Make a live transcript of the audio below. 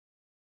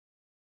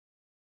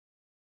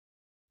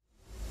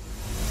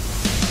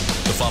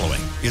The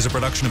following is a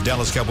production of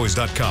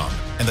DallasCowboys.com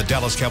and the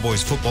Dallas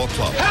Cowboys Football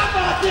Club. How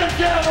about them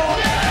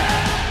Cowboys?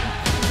 Yeah!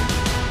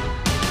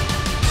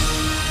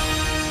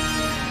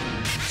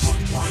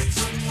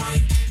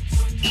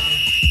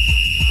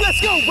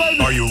 Let's go,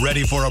 baby! Are you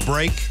ready for a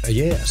break?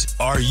 Yes.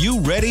 Are you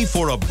ready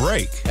for a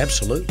break?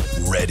 Absolutely.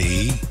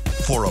 Ready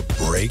for a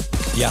break?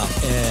 Yeah,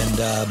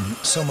 and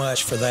so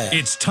much for that.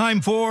 It's time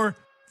for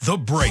The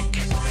Break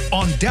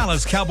on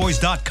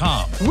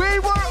DallasCowboys.com. We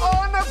were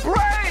on the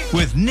break!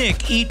 With Nick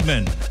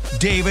Eatman,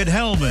 David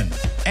Hellman,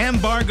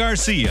 Ambar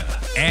Garcia,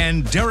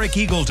 and Derek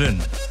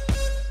Eagleton.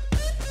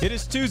 It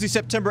is Tuesday,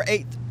 September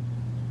 8th,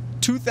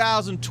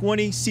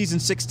 2020, Season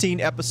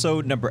 16,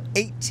 Episode number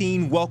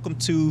 18. Welcome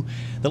to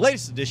the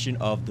latest edition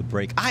of The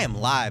Break. I am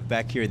live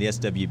back here in the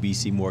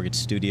SWBC Mortgage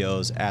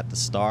Studios at the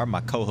Star.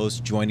 My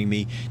co-host joining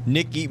me,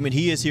 Nick Eatman.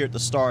 He is here at the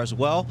Star as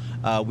well.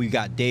 We've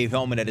got Dave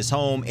Hellman at his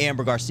home,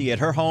 Amber Garcia at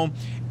her home,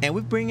 and we're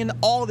bringing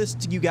all this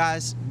to you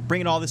guys,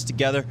 bringing all this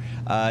together.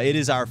 It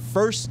is our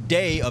first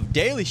day of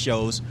daily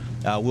shows.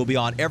 We'll be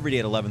on every day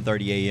at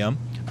 11:30 a.m.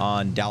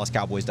 on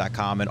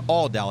DallasCowboys.com and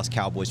all Dallas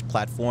Cowboys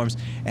platforms.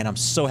 And I'm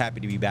so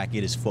happy to be back.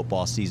 It is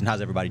football season.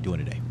 How's everybody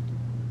doing today?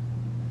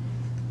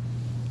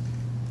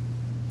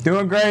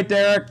 Doing great,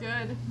 Derek.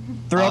 Good.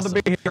 Thrilled Awesome.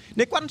 to be here.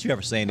 Nick, why don't you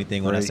ever say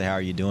anything when I say how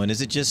are you doing?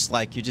 Is it just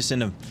like you're just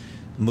in a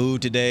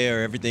mood today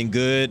or everything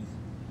good?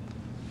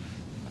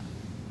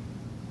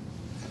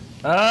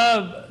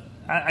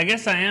 I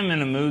guess I am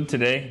in a mood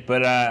today,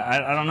 but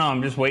I don't know.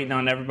 I'm just waiting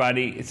on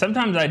everybody.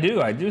 Sometimes I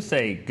do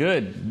say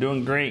good,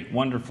 doing great,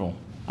 wonderful.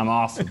 I'm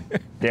awesome.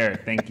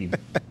 Derek, thank you.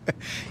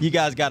 You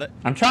guys got it.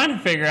 I'm trying to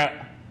figure out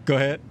Go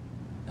ahead.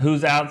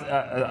 who's out.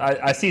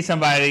 I see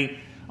somebody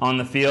on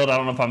the field. I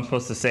don't know if I'm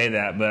supposed to say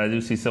that, but I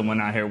do see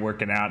someone out here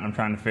working out, and I'm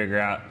trying to figure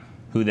out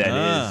who that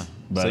is.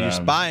 But, so you're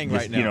spying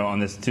just, right now. You know, on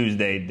this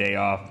Tuesday day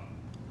off.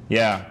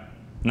 Yeah.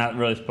 Not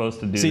really supposed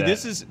to do See,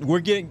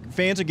 that.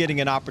 fans are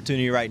getting an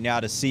opportunity right now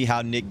to see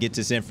how Nick gets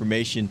his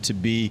information to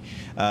be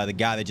the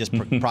guy that just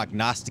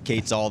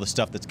prognosticates all the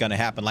stuff that's going to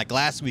happen. Like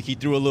last week, he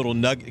threw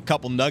a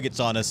couple nuggets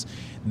on us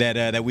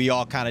that we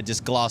all kind of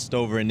just glossed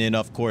over. And then,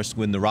 of course,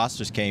 when the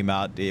rosters came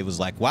out, it was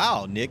like,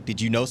 wow, Nick, did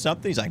you know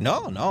something? He's like,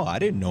 no, I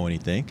didn't know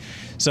anything.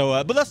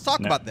 So, but let's talk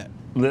about that.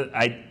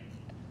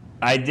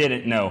 I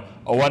didn't know.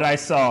 What I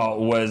saw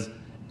was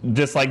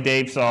just like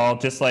Dave saw,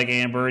 just like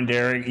Amber and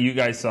Derek, you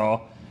guys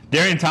saw.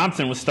 Darian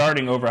Thompson was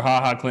starting over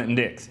HaHa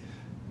Clinton-Dix.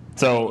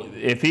 So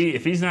if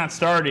he's not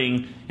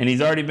starting, and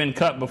he's already been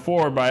cut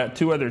before by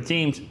two other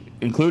teams,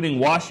 including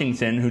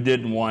Washington, who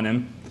didn't want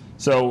him,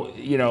 so,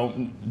 you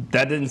know,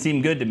 that didn't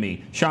seem good to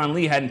me. Sean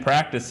Lee hadn't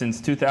practiced since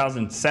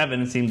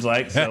 2007, it seems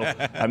like. So,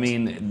 I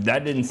mean,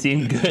 that didn't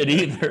seem good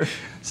either.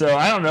 So,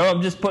 I don't know.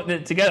 I'm just putting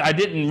it together. I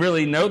didn't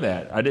really know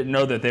that. I didn't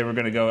know that they were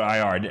going to go IR.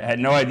 I had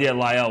no idea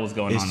Lyle was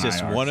going on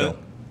IR.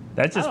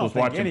 That just was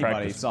watching anybody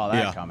practice. saw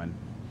that coming.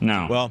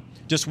 No. Well,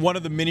 just one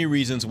of the many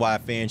reasons why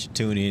fans should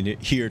tune in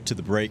here to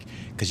The Break,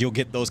 because you'll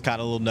get those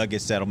kind of little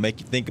nuggets that'll make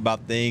you think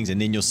about things,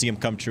 and then you'll see them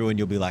come true, and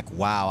you'll be like,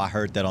 wow, I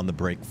heard that on The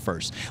Break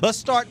first. Let's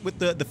start with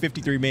the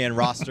 53-man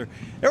roster.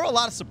 There were a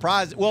lot of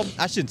surprises. Well,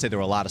 I shouldn't say there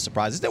were a lot of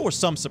surprises. There were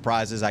some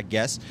surprises, I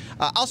guess.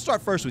 I'll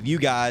start first with you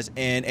guys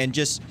and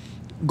just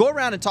go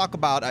around and talk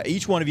about,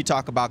 each one of you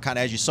talk about kind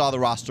of as you saw the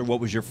roster, what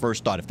was your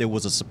first thought? If there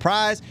was a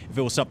surprise, if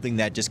it was something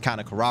that just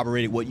kind of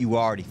corroborated what you were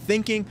already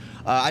thinking.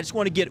 I just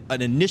want to get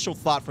an initial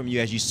thought from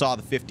you as you saw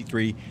the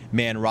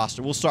 53-man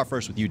roster. We'll start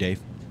first with you, Dave.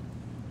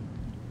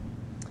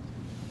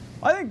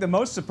 I think the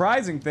most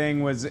surprising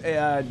thing was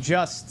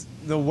just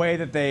the way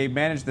that they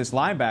managed this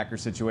linebacker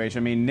situation.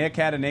 I mean, Nick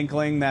had an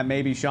inkling that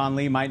maybe Sean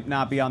Lee might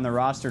not be on the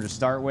roster to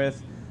start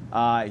with.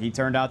 He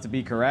turned out to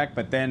be correct,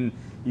 but then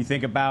you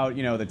think about,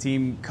 you know, the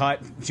team cut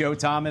Joe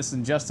Thomas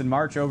and Justin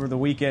March over the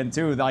weekend,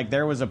 too. Like,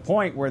 there was a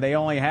point where they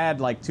only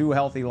had, like, 2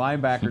 healthy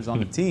linebackers on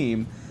the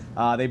team.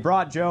 They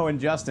brought Joe and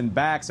Justin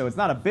back, so it's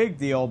not a big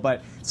deal.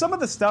 But some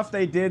of the stuff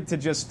they did to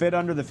just fit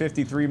under the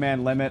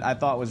 53-man limit I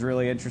thought was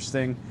really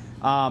interesting.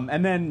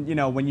 And then, you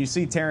know, when you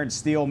see Terrence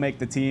Steele make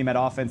the team at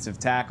offensive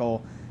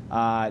tackle,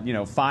 you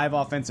know, 5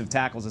 offensive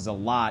tackles is a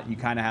lot. You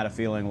kind of had a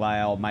feeling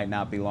Lyle might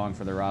not be long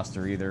for the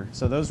roster either.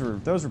 So those were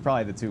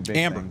probably the 2 big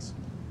things.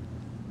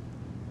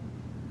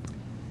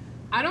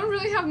 I don't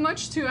really have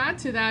much to add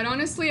to that.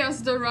 Honestly,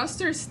 as the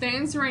roster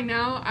stands right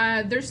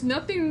now, there's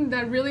nothing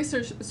that really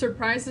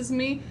surprises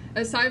me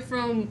aside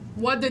from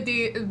what they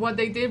did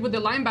with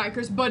the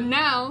linebackers. But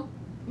now,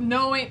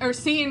 knowing or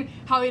seeing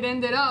how it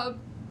ended up,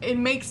 it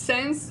makes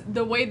sense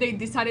the way they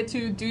decided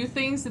to do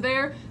things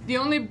there. The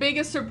only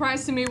biggest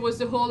surprise to me was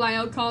the whole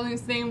Lyle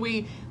Collins thing.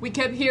 We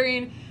kept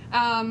hearing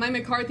Mike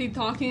McCarthy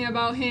talking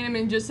about him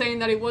and just saying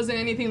that it wasn't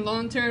anything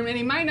long-term, and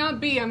it might not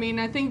be. I mean,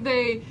 I think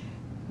they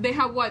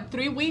have,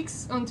 3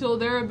 weeks until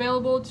they're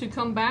available to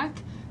come back.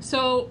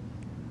 So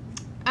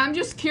I'm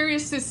just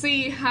curious to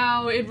see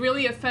how it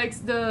really affects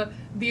the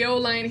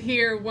O-line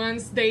here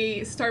once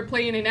they start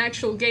playing an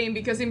actual game,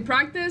 because in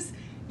practice,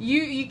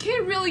 you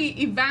can't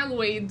really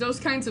evaluate those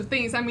kinds of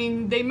things. I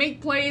mean, they make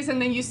plays, and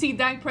then you see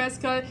Dak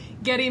Prescott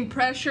getting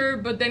pressure,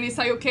 but then it's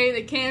like, okay,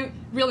 they can't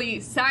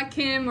really sack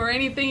him or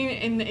anything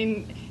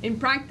in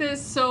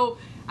practice. So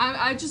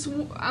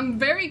I'm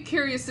very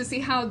curious to see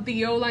how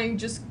the O-line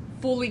just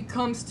fully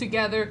comes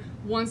together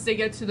once they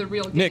get to the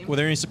real game. Nick, were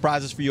there any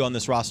surprises for you on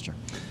this roster?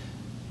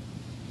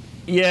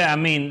 Yeah, I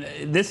mean,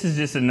 this is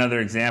just another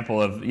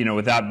example of,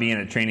 without being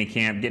at training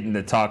camp, getting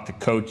to talk to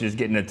coaches,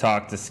 getting to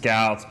talk to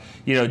scouts,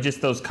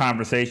 just those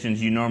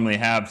conversations you normally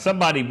have.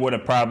 Somebody would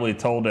have probably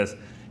told us,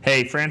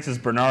 hey, Francis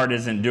Bernard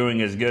isn't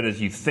doing as good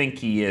as you think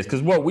he is.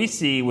 Because what we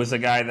see was a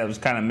guy that was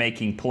kind of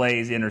making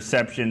plays,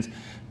 interceptions,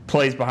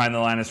 plays behind the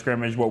line of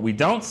scrimmage. What we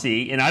don't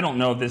see, and I don't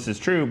know if this is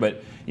true,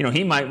 but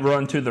he might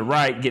run to the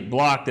right, get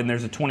blocked, and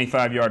there's a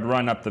 25-yard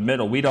run up the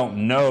middle. We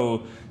don't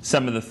know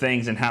some of the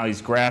things and how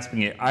he's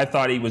grasping it. I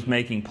thought he was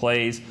making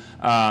plays,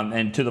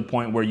 and to the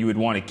point where you would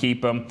want to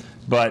keep him.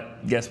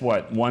 But guess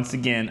what? Once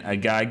again, a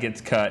guy gets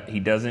cut. He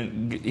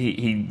doesn't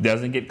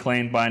get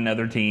claimed by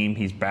another team.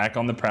 He's back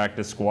on the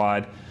practice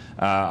squad.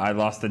 I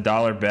lost a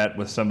 $1 bet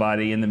with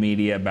somebody in the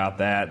media about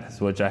that,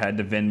 which I had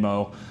to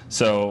Venmo.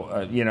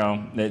 So,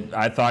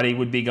 I thought he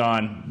would be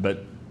gone,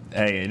 but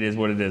hey, it is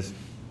what it is.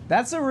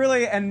 That's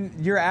and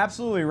you're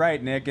absolutely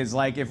right, Nick, is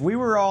like if we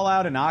were all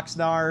out in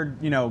Oxnard,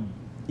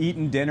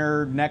 eating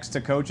dinner next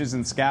to coaches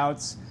and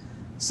scouts,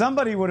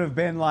 somebody would have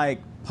been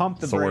like, pump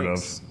the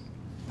brakes.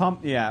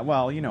 Yeah,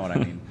 well, you know what I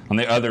mean. On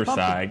the other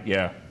side,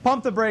 yeah.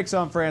 Pump the brakes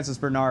on Francis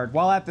Bernard,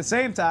 while at the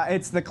same time,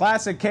 it's the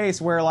classic case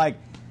where, like,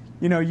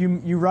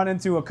 you run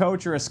into a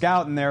coach or a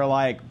scout and they're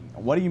like,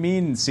 what do you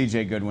mean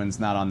CJ Goodwin's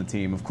not on the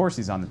team? Of course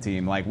he's on the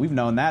team. Like, we've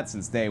known that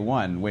since day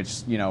one,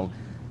 which,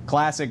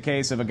 classic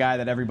case of a guy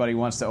that everybody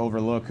wants to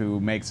overlook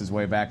who makes his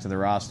way back to the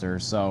roster.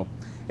 So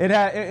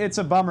it's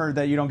a bummer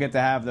that you don't get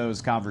to have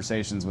those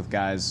conversations with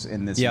guys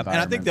in this environment.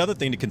 And I think the other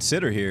thing to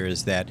consider here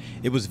is that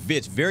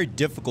it's very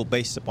difficult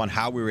based upon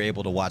how we were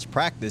able to watch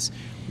practice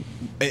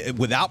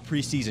without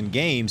preseason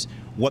games,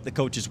 what the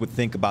coaches would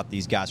think about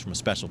these guys from a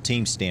special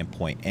team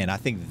standpoint. And I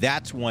think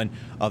that's one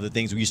of the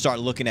things when you start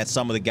looking at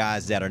some of the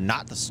guys that are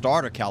not the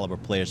starter caliber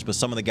players, but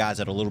some of the guys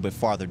that are a little bit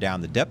farther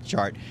down the depth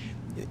chart.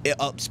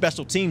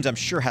 Special teams, I'm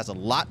sure, has a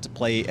lot to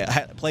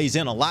plays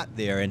in a lot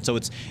there, and so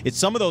it's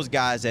some of those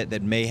guys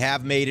that may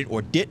have made it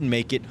or didn't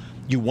make it.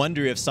 You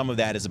wonder if some of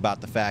that is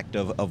about the fact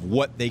of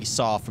what they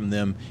saw from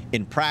them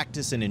in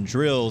practice and in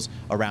drills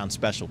around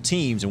special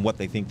teams and what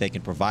they think they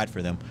can provide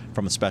for them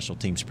from a special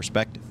teams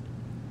perspective.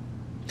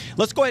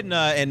 Let's go ahead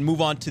and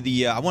move on to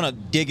the I want to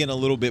dig in a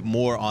little bit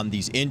more on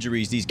these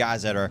injuries, these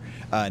guys that are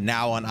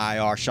now on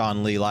IR,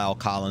 Sean Lee, Lyle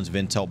Collins,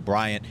 Ventel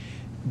Bryant.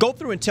 Go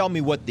through and tell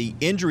me what the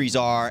injuries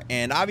are,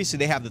 and obviously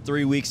they have the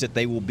 3 weeks that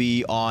they will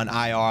be on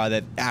IR,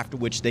 that after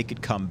which they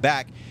could come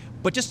back.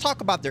 But just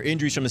talk about their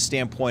injuries from the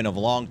standpoint of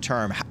long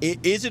term.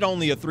 Is it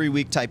only a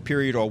 3-week type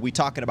period, or are we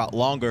talking about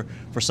longer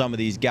for some of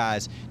these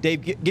guys?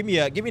 Dave, give me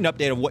an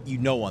update of what you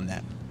know on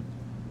that.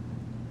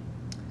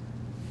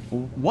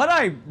 What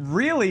I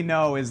really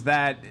know is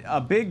that a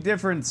big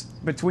difference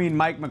between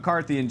Mike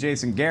McCarthy and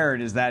Jason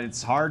Garrett is that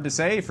it's hard to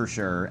say for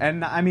sure.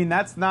 And I mean,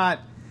 that's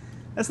not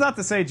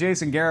to say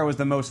Jason Garrett was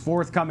the most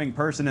forthcoming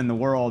person in the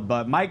world,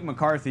 but Mike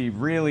McCarthy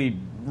really,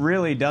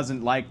 really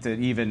doesn't like to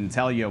even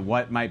tell you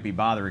what might be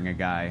bothering a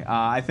guy.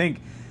 I think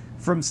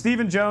from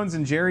Stephen Jones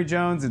and Jerry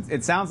Jones,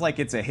 it sounds like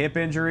it's a hip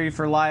injury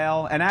for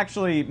Lyle. And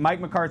actually, Mike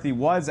McCarthy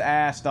was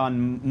asked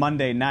on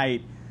Monday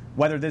night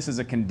whether this is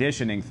a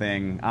conditioning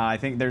thing. I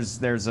think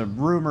there's a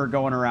rumor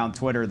going around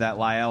Twitter that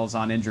Lyle's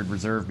on injured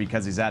reserve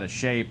because he's out of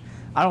shape.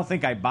 I don't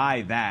think I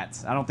buy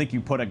that. I don't think you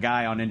put a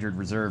guy on injured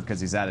reserve because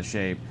he's out of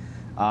shape.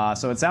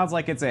 So it sounds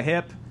like it's a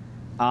hip.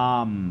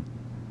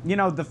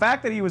 The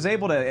fact that he was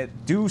able to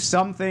do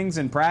some things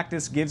in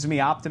practice gives me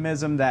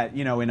optimism that,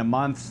 in a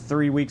month,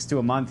 3 weeks to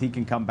a month, he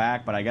can come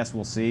back, but I guess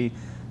we'll see.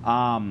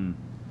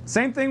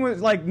 Same thing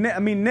with,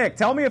 Nick,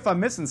 tell me if I'm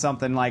missing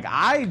something. Like,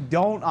 I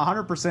don't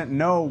 100%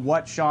 know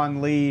what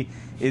Sean Lee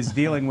is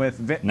dealing with.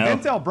 No.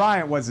 Ventel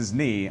Bryant was his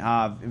knee.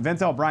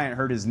 Ventel Bryant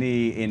hurt his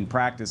knee in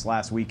practice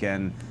last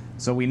weekend,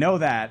 so we know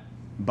that,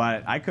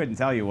 but I couldn't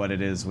tell you what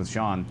it is with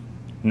Sean.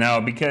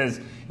 No, because,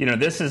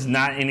 this is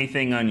not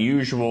anything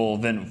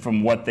unusual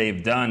from what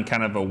they've done,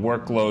 kind of a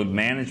workload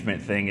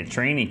management thing at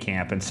training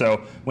camp. And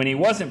so when he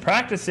wasn't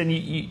practicing,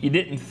 you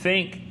didn't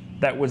think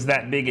that was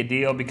that big a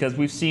deal because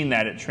we've seen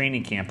that at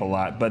training camp a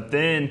lot. But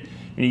then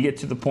you get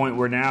to the point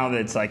where now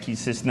that it's like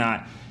he's just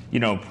not,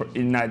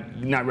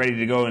 not ready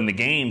to go in the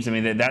games. I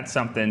mean, that's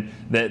something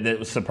that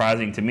was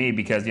surprising to me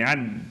because,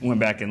 I went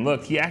back and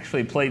looked. He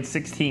actually played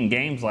 16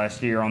 games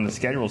last year on the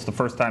schedule. It's the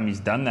first time he's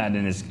done that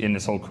in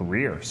his whole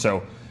career.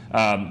 So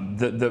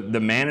the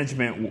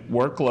management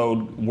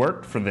workload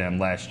worked for them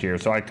last year.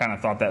 So I kind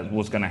of thought that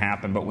was going to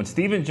happen. But when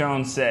Stephen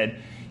Jones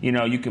said,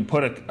 you could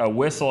put a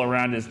whistle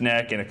around his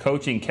neck and a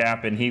coaching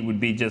cap and he would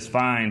be just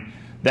fine,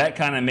 that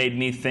kind of made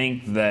me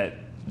think that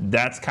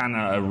that's kind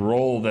of a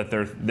role that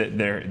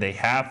they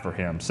have for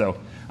him. So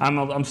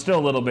I'm still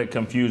a little bit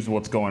confused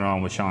what's going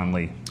on with Sean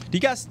Lee. Do you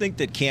guys think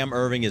that Cam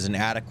Irving is an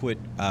adequate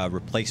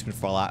replacement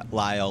for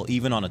Lyle,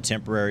 even on a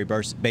temporary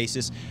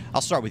basis?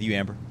 I'll start with you,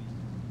 Amber.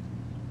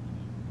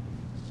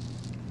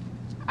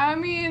 I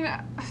mean,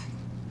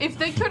 if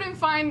they couldn't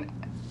find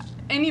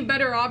any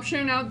better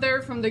option out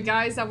there from the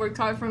guys that were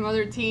cut from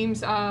other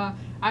teams, I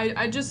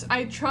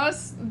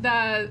trust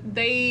that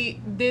they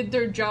did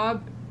their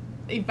job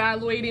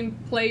evaluating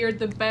player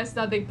the best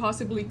that they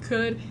possibly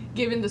could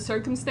given the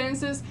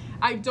circumstances.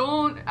 I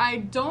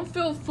don't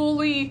feel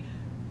fully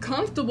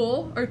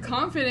comfortable or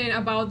confident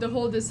about the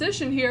whole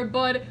decision here,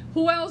 but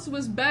who else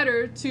was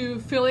better to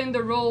fill in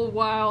the role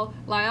while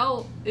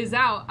Lyle is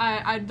out?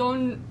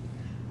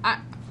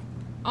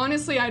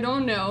 Honestly, I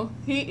don't know.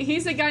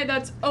 He's a guy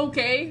that's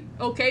okay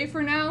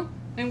for now,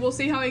 and we'll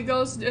see how he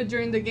goes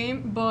during the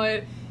game,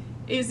 but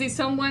is he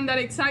someone that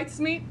excites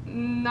me?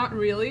 Not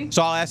really.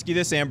 So I'll ask you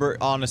this, Amber,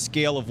 on a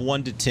scale of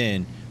 1 to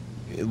 10,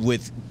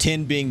 with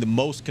 10 being the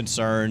most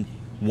concerned,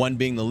 1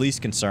 being the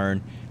least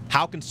concerned,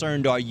 how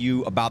concerned are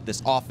you about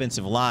this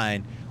offensive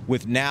line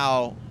with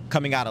now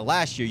coming out of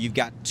last year? You've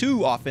got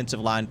 2 offensive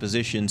line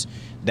positions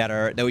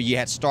that you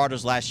had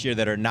starters last year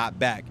that are not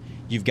back.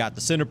 You've got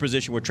the center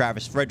position where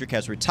Travis Frederick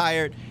has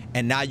retired,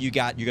 and now you're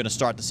going to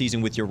start the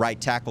season with your right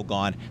tackle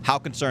gone. How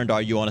concerned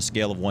are you on a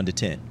scale of 1 to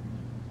 10?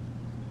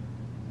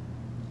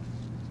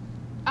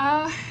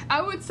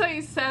 I would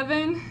say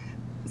 7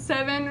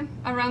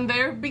 around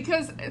there,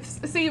 because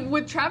see,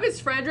 with Travis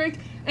Frederick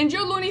and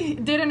Joe Looney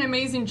did an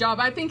amazing job.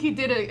 I think he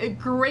did a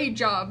great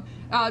job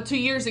 2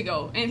 years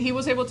ago, and he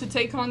was able to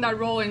take on that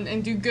role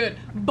and do good.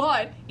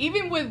 But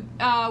even with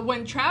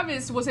when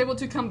Travis was able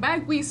to come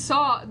back, we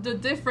saw the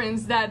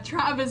difference that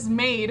Travis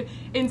made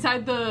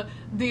inside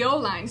the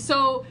O-line.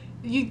 So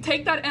you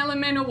take that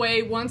element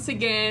away once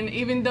again,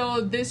 even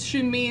though this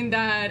should mean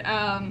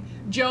that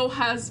Joe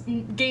has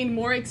gained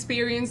more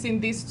experience in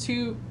these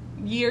 2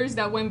 years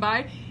that went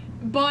by.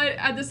 But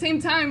at the same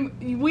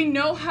time, we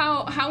know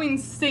how in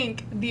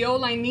sync the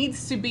O-line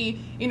needs to be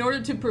in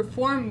order to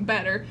perform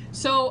better.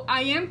 So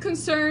I am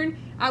concerned.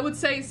 I would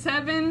say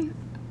 7,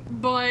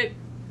 but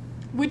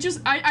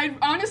I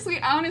honestly,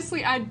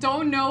 I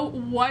don't know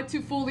what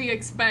to fully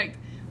expect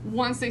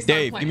once they start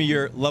Dave, playing. give me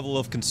your level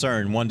of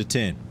concern, 1 to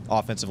 10,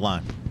 offensive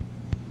line.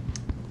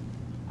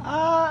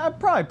 I'd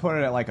probably put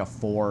it at like a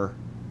 4.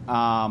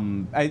 I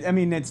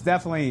mean, it's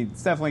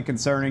definitely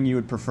concerning. You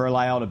would prefer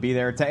Lyle to be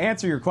there. To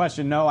answer your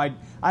question, no,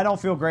 I don't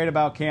feel great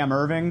about Cam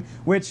Irving,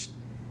 which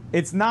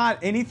it's not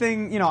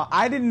anything,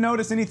 I didn't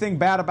notice anything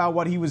bad about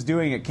what he was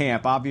doing at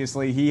camp.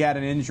 Obviously, he had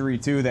an injury,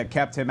 too, that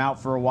kept him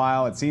out for a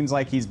while. It seems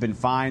like he's been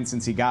fine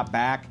since he got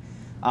back.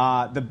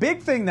 The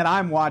big thing that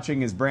I'm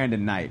watching is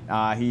Brandon Knight.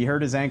 He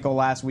hurt his ankle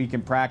last week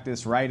in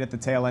practice right at the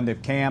tail end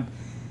of camp.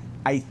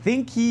 I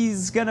think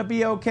he's going to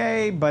be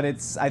okay, but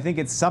I think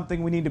it's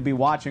something we need to be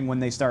watching when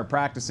they start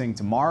practicing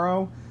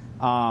tomorrow.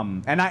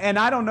 And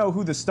I don't know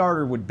who the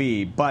starter would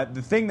be, but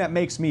the thing that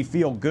makes me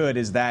feel good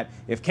is that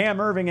if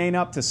Cam Irving ain't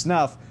up to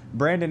snuff,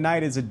 Brandon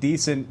Knight is a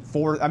decent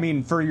fourth. I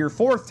mean, for your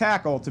 4th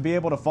tackle to be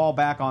able to fall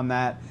back on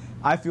that,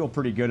 I feel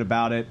pretty good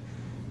about it.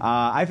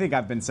 I think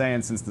I've been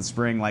saying since the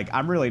spring,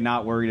 I'm really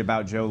not worried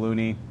about Joe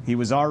Looney. He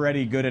was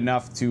already good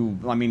enough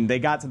they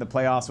got to the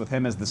playoffs with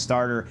him as the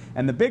starter.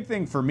 And the big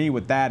thing for me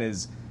with that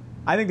is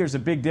I think there's a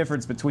big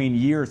difference between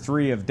year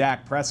 3 of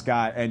Dak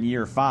Prescott and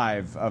year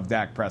 5 of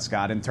Dak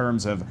Prescott in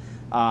terms of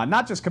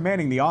not just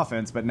commanding the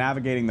offense, but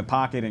navigating the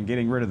pocket and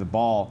getting rid of the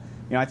ball.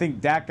 I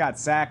think Dak got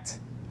sacked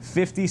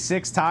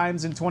 56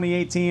 times in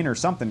 2018 or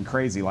something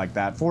crazy like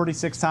that,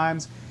 46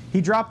 times.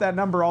 He dropped that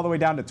number all the way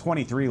down to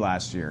 23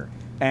 last year.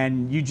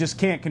 And you just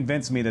can't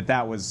convince me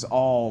that was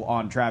all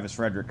on Travis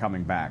Frederick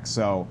coming back.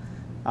 So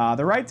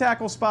the right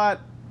tackle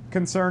spot,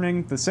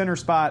 concerning. The center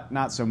spot,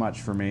 not so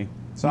much for me.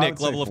 So Nick,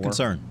 level of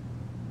concern.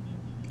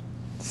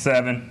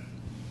 7,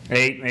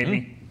 8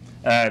 maybe.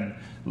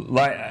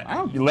 Left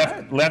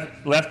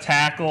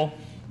tackle.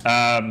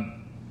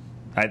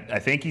 I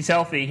think he's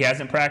healthy. He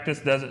hasn't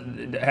practiced.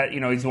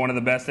 He's one of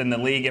the best in the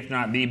league, if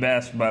not the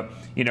best. But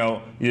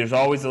there's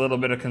always a little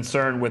bit of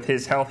concern with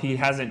his health. He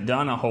hasn't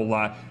done a whole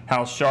lot.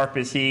 How sharp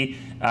is he?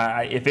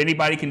 If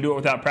anybody can do it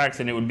without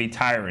practicing, it would be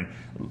Tyron.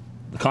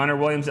 Connor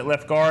Williams at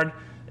left guard.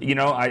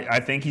 I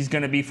think he's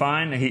going to be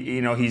fine.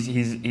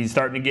 He's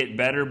starting to get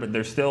better, but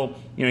there's still,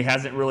 he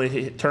hasn't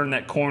really turned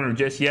that corner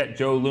just yet.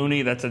 Joe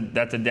Looney, that's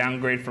a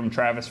downgrade from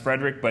Travis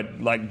Frederick,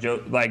 but like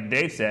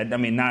Dave said,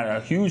 not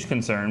a huge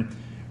concern.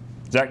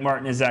 Zach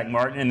Martin is Zach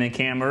Martin, and then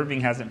Cam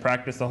Irving hasn't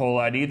practiced a whole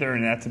lot either,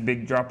 and that's a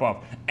big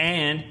drop-off.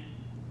 And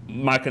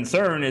my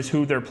concern is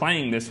who they're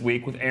playing this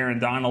week with Aaron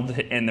Donald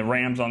and the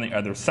Rams on the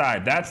other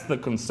side. That's the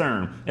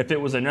concern. If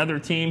it was another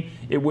team,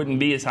 it wouldn't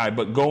be as high.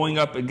 But going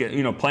up,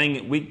 playing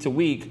it week to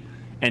week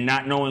and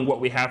not knowing what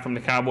we have from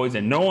the Cowboys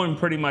and knowing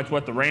pretty much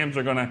what the Rams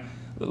are going to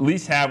at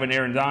least have in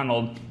Aaron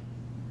Donald,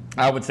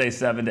 I would say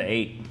 7 to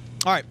 8.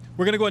 All right,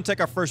 we're going to go and take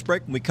our first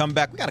break. When we come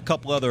back, we got a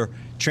couple other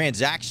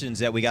transactions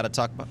that we got to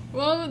talk about.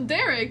 Well,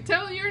 Derek,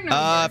 tell your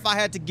number. If I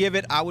had to give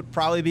it, I would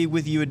probably be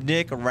with you and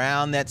Nick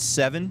around that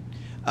 7.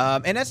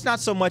 And that's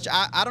not so much.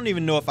 I don't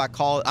even know if I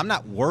call it. I'm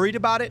not worried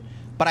about it,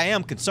 but I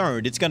am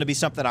concerned. It's going to be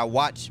something I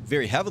watch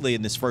very heavily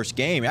in this first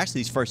game, actually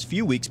these first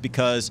few weeks,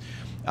 because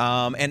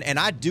and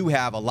I do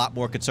have a lot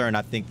more concern,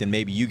 I think, than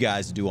maybe you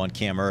guys do on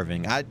Cam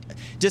Irving. I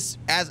just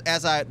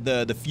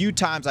the few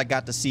times I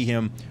got to see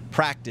him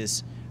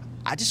practice,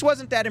 I just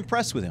wasn't that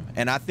impressed with him.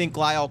 And I think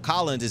Lyle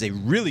Collins is a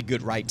really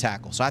good right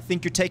tackle. So I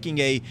think you're taking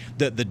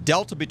the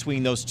delta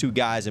between those two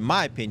guys, in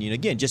my opinion,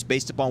 again, just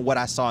based upon what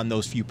I saw in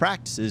those few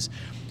practices,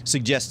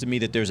 suggests to me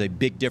that there's a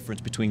big difference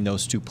between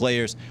those two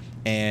players.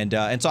 And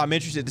so I'm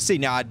interested to see.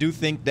 Now, I do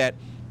think that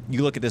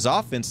you look at this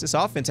offense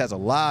has a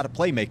lot of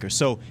playmakers.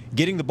 So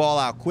getting the ball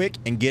out quick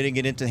and getting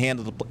it into the hands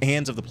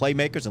of the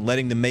playmakers and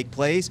letting them make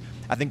plays,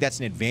 I think that's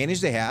an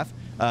advantage they have.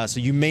 So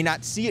you may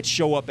not see it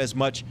show up as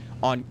much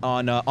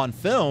on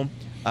film,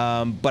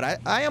 but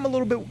I am a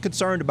little bit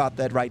concerned about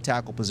that right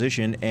tackle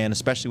position, and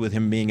especially with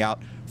him being out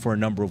for a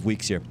number of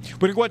weeks here. We're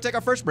going to go ahead and take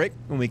our first break.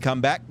 When we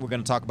come back, we're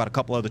going to talk about a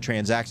couple other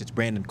transactions,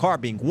 Brandon Carr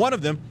being one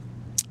of them,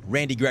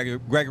 Randy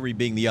Gregory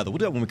being the other. We'll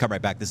do it when we come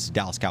right back. This is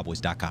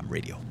DallasCowboys.com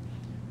radio.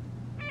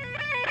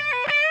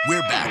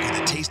 We're back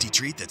with a tasty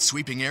treat that's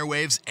sweeping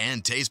airwaves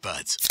and taste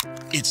buds.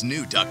 It's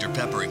new Dr.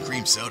 Pepper and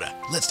Cream Soda.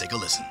 Let's take a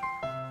listen.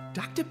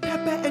 Dr.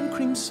 Pepper and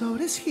cream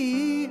soda's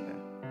here.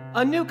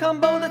 A new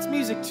combo that's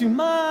music to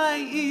my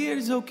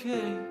ears,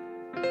 okay.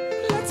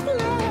 Let's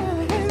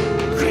play.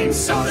 Cream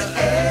soda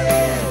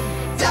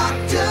and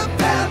Dr.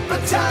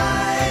 Pepper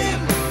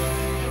time.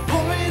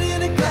 Pour it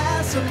in a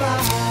glass of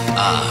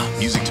ice.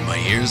 Music to my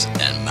ears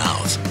and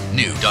mouth.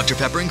 New Dr.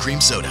 Pepper and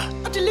Cream Soda.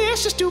 A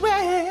delicious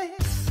duet.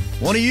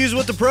 Want to use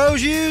what the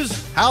pros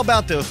use? How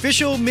about the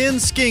official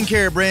men's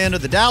skincare brand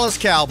of the Dallas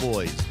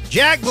Cowboys,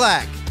 Jack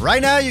Black?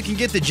 Right now you can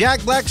get the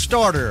Jack Black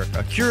Starter,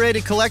 a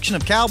curated collection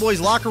of Cowboys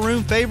locker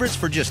room favorites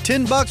for just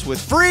 $10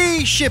 with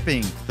free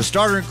shipping. The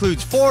starter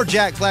includes 4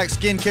 Jack Black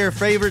skincare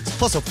favorites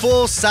plus a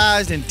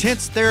full-sized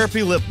intense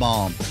therapy lip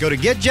balm. Go to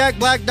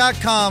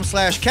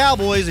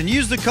getjackblack.com/Cowboys and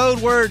use the code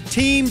word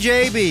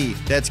TEAMJB.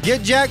 That's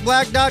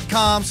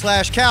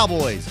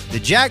getjackblack.com/Cowboys. The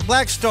Jack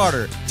Black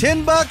Starter,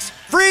 $10,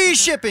 free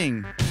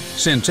shipping.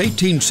 Since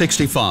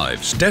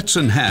 1865,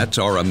 Stetson hats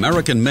are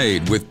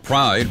American-made with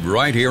pride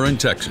right here in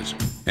Texas.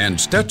 And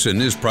Stetson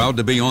is proud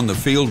to be on the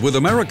field with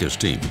America's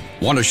team.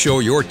 Want to show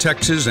your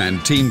Texas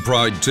and team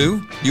pride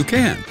too? You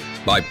can.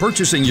 By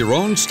purchasing your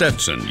own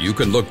Stetson, you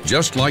can look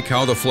just like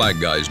how the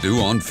flag guys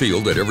do on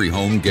field at every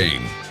home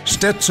game.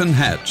 Stetson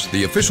hats,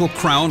 the official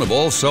crown of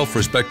all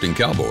self-respecting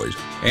Cowboys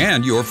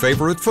and your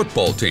favorite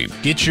football team.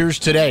 Get yours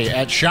today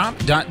at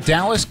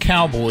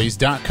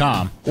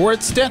shop.dallascowboys.com or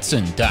at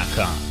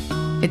stetson.com.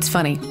 It's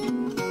funny.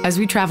 As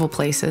we travel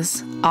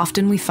places,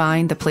 often we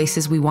find the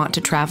places we want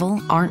to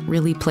travel aren't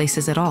really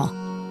places at all.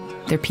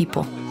 They're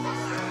people.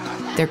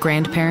 They're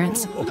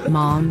grandparents,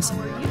 moms,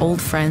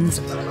 old friends,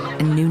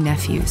 and new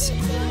nephews.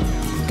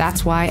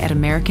 That's why at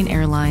American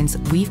Airlines,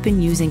 we've been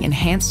using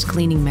enhanced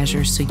cleaning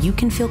measures so you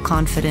can feel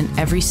confident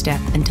every step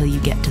until you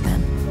get to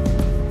them.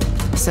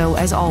 So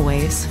as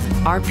always,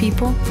 our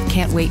people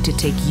can't wait to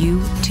take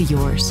you to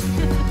yours.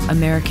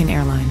 American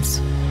Airlines.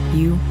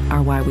 You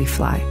are why we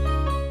fly.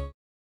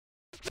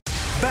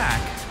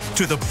 Back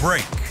to the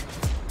break.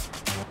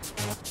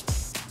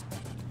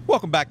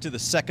 Welcome back to the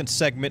second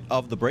segment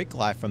of the break,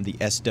 live from the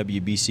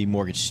SWBC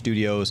Mortgage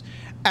Studios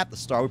at the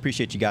Star. We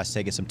appreciate you guys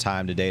taking some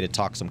time today to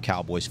talk some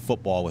Cowboys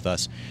football with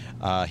us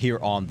here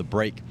on the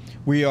break.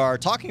 We are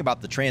talking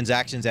about the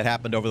transactions that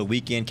happened over the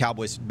weekend.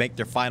 Cowboys make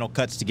their final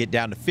cuts to get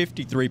down to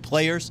 53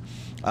 players.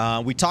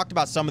 We talked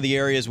about some of the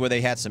areas where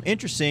they had some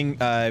interesting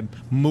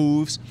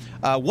moves.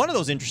 One of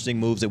those interesting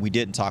moves that we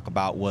didn't talk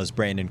about was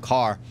Brandon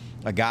Carr,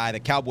 a guy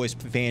that Cowboys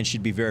fans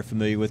should be very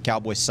familiar with.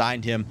 Cowboys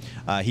signed him.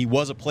 He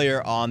was a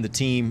player on the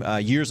team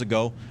years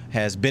ago,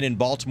 has been in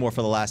Baltimore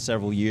for the last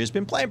several years,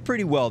 been playing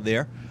pretty well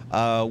there.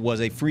 Was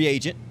a free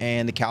agent,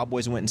 and the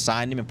Cowboys went and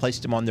signed him and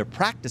placed him on their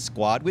practice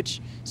squad, which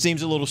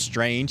seems a little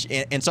strange.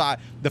 And so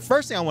the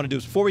first thing I want to do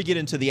is, before we get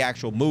into the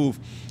actual move,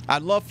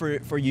 I'd love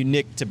for you,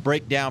 Nick, to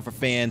break down for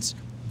fans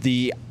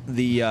the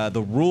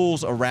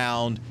rules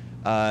around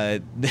I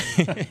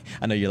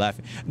know you're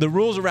laughing. The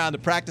rules around the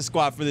practice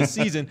squad for this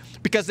season,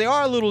 because they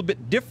are a little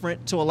bit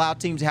different to allow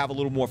teams to have a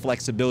little more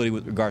flexibility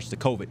with regards to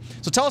COVID.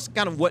 So tell us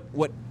kind of what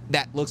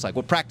that looks like,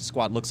 what practice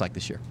squad looks like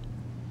this year.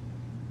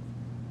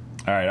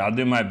 All right, I'll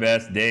do my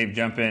best. Dave,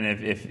 jump in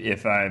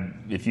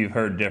if you've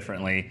heard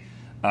differently.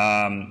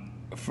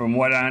 From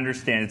what I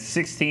understand, it's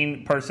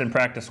 16-person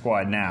practice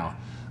squad now.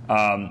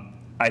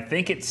 I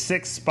think it's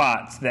 6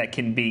 spots that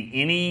can be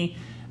any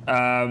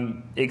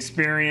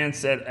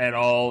experience at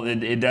all.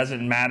 It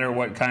doesn't matter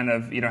what kind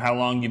of, how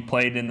long you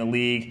played in the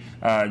league.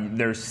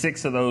 There's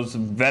 6 of those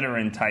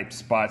veteran type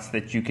spots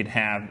that you could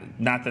have.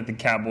 Not that the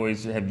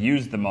Cowboys have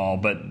used them all,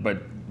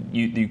 but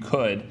you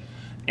could.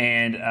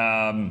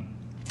 And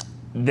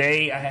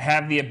they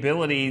have the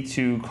ability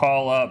to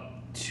call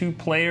up 2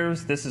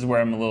 players. This is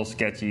where I'm a little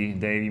sketchy.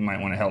 Dave, you might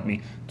want to help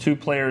me. 2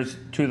 players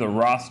to the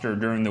roster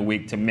during the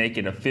week to make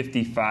it a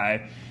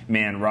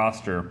 55-man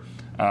roster.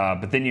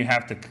 But then you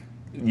have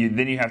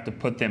to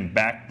put them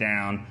back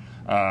down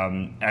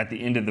at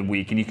the end of the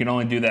week, and you can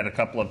only do that a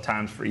couple of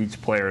times for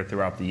each player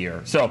throughout the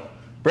year. So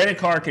Brandon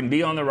Carr can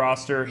be on the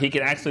roster. He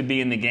can actually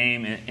be in the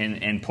game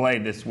and play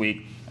this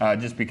week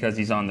just because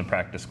he's on the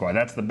practice squad.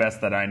 That's the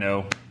best that I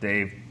know.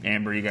 Dave,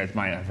 Amber, you guys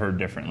might have heard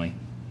differently.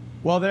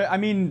 Well,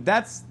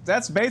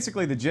 that's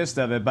basically the gist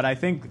of it, but I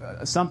think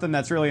something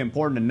that's really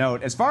important to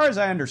note, as far as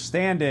I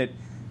understand it,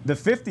 the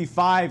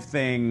 55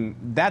 thing,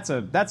 that's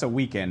a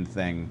weekend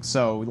thing.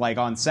 So, like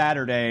on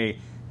Saturday,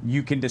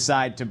 you can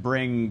decide to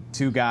bring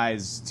 2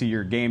 guys to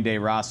your game day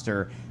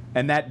roster,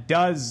 and that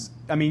does,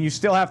 you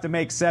still have to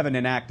make 7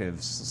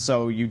 inactives,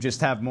 so you just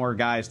have more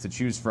guys to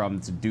choose from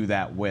to do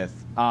that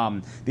with.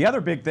 The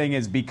other big thing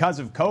is because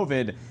of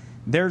COVID,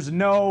 there's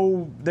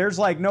no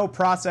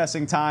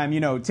processing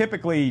time.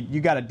 Typically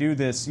you got to do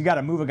this. You got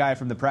to move a guy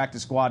from the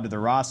practice squad to the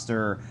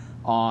roster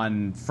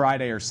on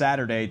Friday or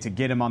Saturday to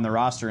get him on the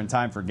roster in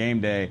time for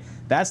game day.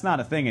 That's not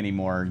a thing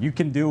anymore. You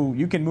can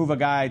move a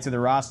guy to the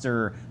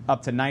roster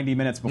up to 90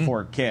 minutes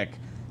before kick.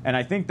 And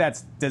I think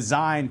that's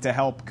designed to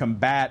help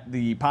combat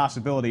the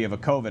possibility of a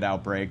COVID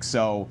outbreak.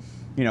 So,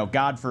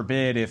 God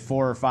forbid if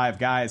 4 or 5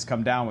 guys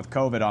come down with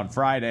COVID on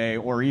Friday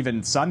or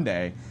even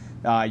Sunday,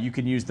 you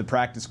can use the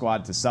practice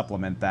squad to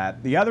supplement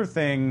that. The other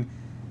thing,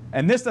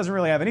 and this doesn't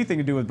really have anything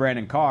to do with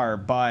Brandon Carr,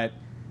 but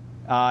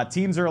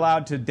teams are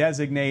allowed to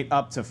designate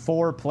up to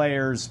 4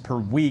 players per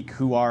week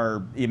who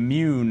are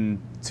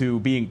immune to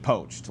being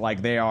poached.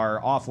 Like, they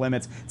are off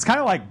limits. It's kind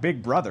of like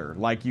Big Brother.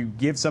 Like, you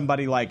give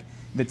somebody, like,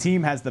 the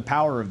team has the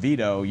power of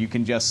veto. You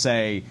can just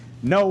say,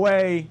 no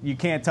way, you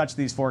can't touch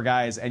these 4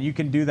 guys, and you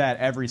can do that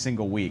every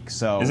single week.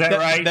 So is that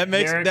right? That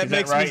makes Derek?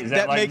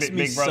 that makes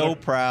me so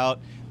proud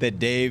that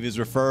Dave is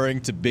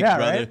referring to Big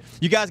Brother. Right?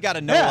 You guys got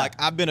to know,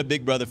 I've been a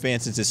Big Brother fan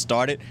since it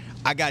started.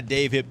 I got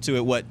Dave hip to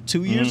it,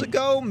 2 years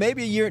ago?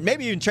 Maybe a year,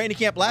 maybe even training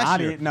camp last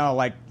year.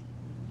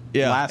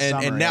 Last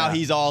summer, and now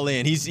he's all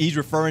in. He's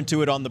referring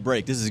to it on the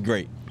break. This is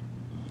great.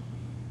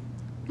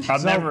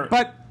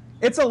 But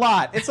it's a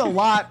lot. It's a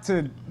lot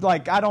to,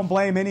 I don't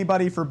blame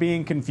anybody for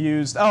being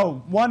confused.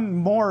 Oh, one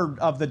more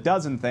of the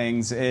dozen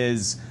things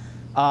is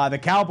the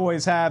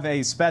Cowboys have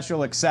a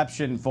special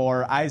exception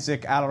for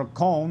Isaac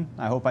Alarcon.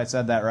 I hope I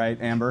said that right,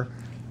 Amber.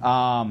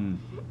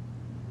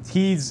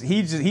 He's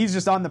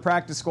just on the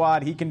practice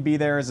squad. He can be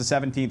there as a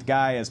 17th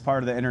guy as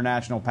part of the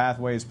International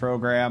Pathways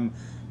program.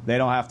 They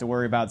don't have to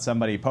worry about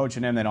somebody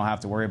poaching him. They don't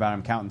have to worry about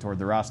him counting toward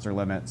the roster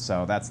limit.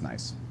 So that's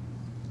nice.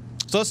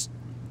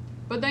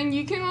 But then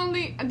you can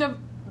only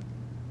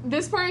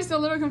this part is a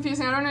little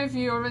confusing. I don't know if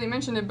you already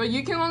mentioned it, but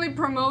you can only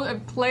promote a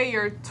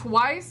player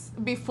twice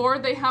before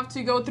they have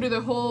to go through the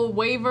whole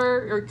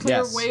waiver or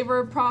clear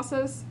waiver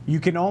process.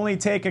 You can only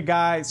take a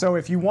guy. So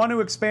if you want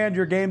to expand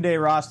your game day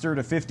roster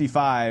to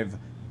 55,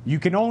 you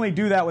can only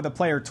do that with a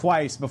player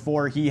twice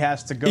before he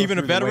has to go through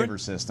the waiver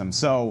system.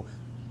 So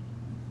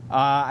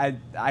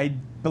I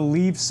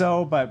believe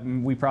so, but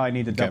we probably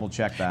need to double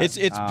check that.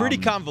 It's pretty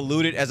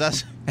convoluted. As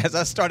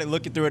I started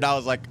looking through it, I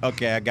was like,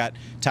 okay, I got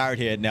tired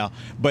head now.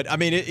 But I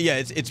mean,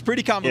 it's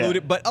pretty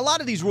convoluted. Yeah. But a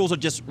lot of these rules are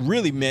just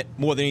really meant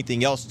more than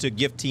anything else to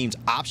give teams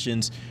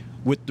options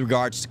with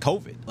regards to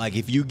COVID. Like,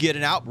 if you get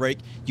an outbreak,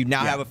 you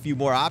now have a few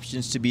more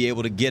options to be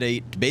able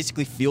to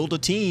basically field a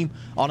team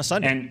on a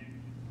Sunday.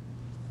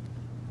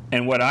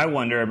 And what I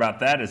wonder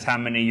about that is how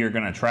many you're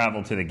going to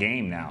travel to the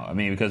game now. I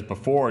mean, because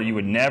before you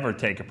would never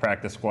take a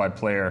practice squad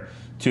player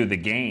to the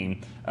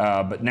game,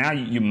 but now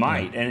you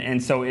might.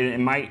 And so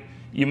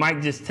you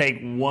might just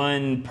take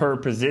one per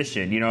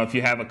position. If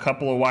you have a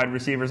couple of wide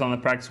receivers on the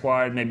practice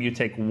squad, maybe you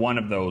take one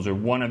of those or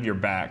one of your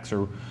backs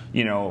or,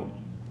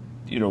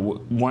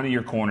 one of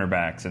your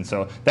cornerbacks. And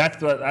so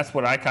that's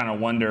what I kind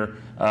of wonder,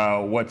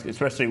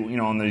 especially,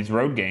 on these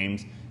road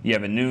games. You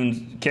have a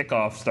noon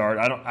kickoff start.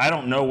 I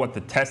don't know what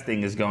the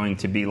testing is going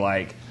to be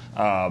like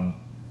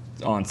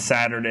on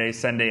Saturday,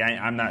 Sunday.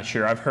 I'm not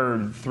sure. I've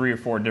heard 3 or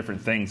 4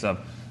 different things of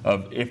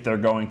if they're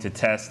going to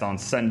test on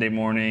Sunday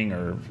morning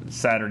or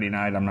Saturday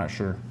night. I'm not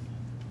sure.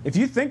 If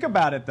you think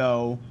about it,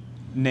 though,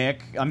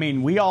 Nick, I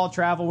mean, we all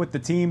travel with the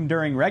team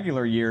during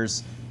regular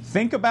years.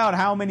 Think about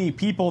how many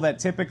people that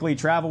typically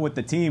travel with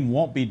the team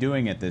won't be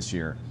doing it this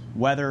year,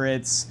 whether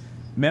it's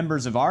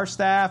members of our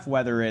staff,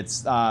 whether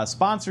it's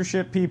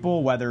sponsorship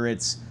people, whether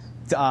it's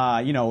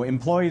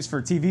employees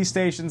for TV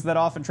stations that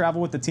often travel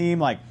with the team.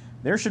 Like,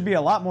 there should be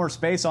a lot more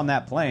space on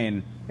that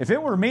plane. If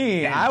it were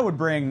me, I'd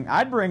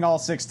bring all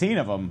 16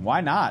 of them.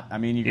 Why not? I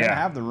mean, you're gonna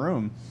have the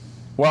room.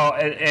 Well,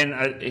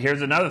 and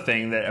here's another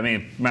thing that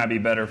it might be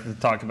better to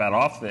talk about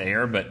off the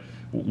air, but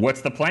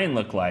what's the plane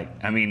look like?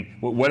 I mean,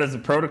 what is the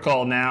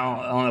protocol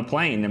now on a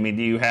plane? I mean,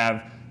 do you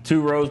have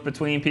 2 rows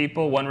between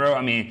people, 1 row?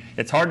 I mean,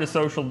 it's hard to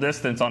social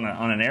distance on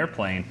an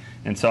airplane,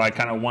 and so I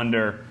kind of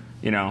wonder,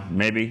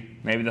 maybe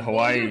the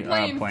Hawaii you're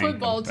playing plane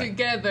football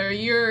together.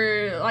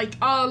 You're like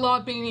all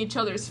up in each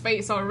other's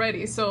face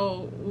already.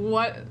 So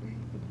what?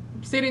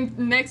 sitting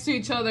next to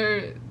each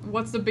other,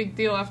 what's the big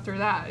deal after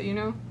that, you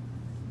know?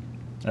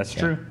 That's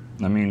true.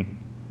 I mean,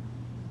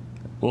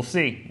 we'll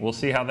see. We'll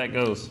see how that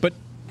goes. But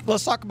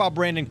let's talk about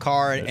Brandon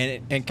Carr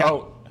and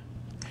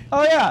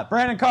Oh yeah,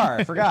 Brandon Carr.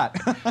 I forgot.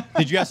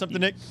 Did you have something,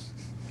 Nick?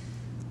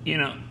 You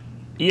know,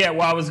 yeah.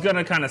 Well, I was going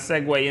to kind of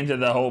segue into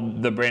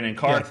the Brandon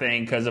Carr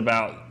thing because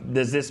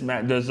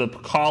does a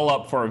call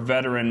up for a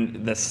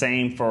veteran the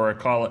same for a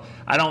call up?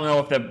 I don't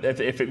know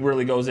if it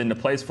really goes into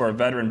place for a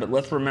veteran, but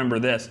let's remember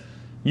this.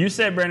 You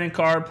said Brandon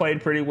Carr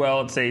played pretty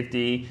well at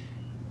safety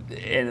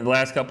in the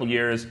last couple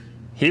years.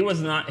 He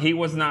was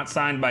not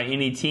signed by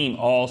any team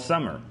all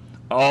summer,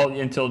 all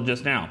until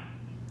just now.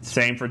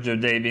 Same for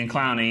Jadeveon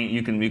Clowney.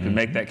 You can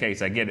make that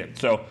case. I get it.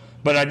 So,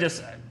 but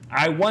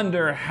I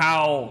wonder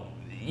how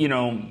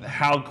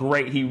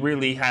great he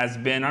really has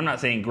been. I'm not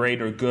saying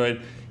great or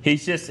good.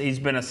 He's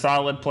been a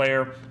solid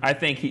player. I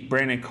think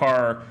Brandon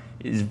Carr's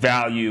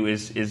value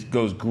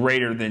goes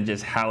greater than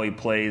just how he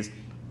plays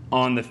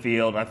on the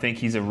field. I think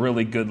he's a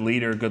really good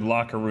leader, good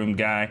locker room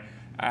guy.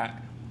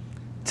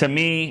 To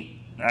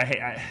me,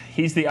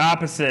 he's the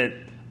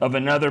opposite of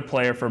another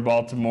player for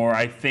Baltimore,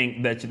 I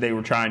think, that they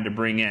were trying to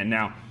bring in.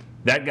 Now,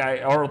 that guy,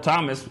 Earl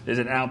Thomas, is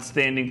an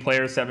outstanding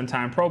player,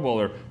 7-time Pro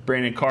Bowler.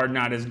 Brandon Carr,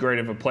 not as great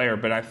of a player.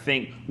 But I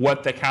think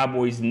what the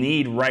Cowboys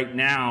need right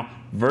now,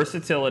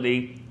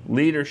 versatility,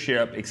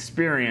 leadership,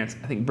 experience,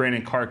 I think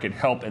Brandon Carr could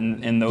help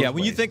in those ways.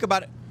 When you think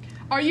about it.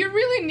 Are you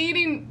really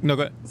needing... No,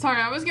 go ahead.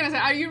 Sorry, I was going to say,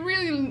 are you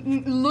really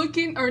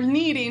looking or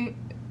needing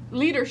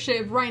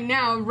leadership right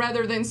now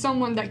rather than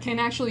someone that can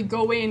actually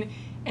go in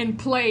and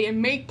play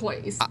and make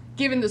plays,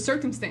 given the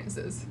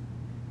circumstances?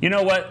 You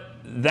know what?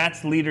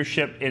 That's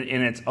leadership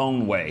in its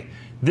own way.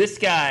 This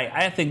guy,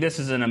 I think this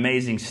is an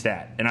amazing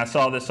stat, and I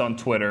saw this on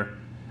Twitter,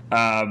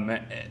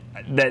 that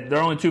there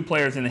are only 2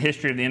 players in the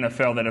history of the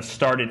NFL that have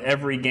started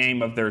every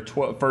game of their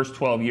first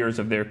 12 years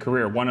of their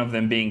career, one of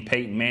them being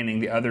Peyton Manning,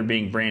 the other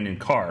being Brandon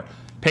Carr.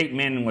 Peyton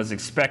Manning was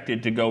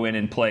expected to go in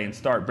and play and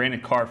start.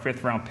 Brandon Carr,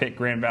 5th-round pick,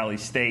 Grand Valley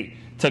State,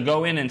 to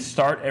go in and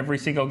start every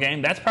single game,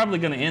 that's probably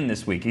going to end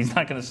this week. He's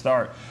not going to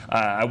start,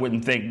 I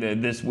wouldn't think,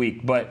 this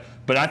week. But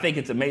I think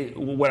it's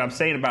amazing. What I'm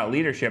saying about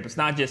leadership, it's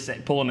not just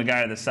pulling the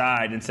guy to the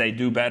side and say,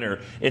 do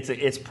better.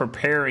 It's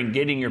preparing,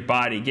 getting your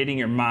body, getting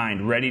your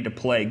mind ready to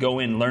play, go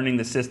in, learning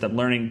the system,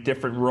 learning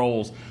different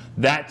roles.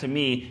 That, to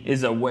me,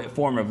 is a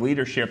form of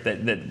leadership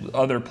that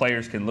other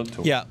players can look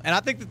to. Yeah, and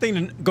I think the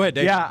thing – go ahead,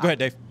 Dave. Yeah. Go ahead,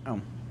 Dave.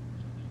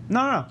 No,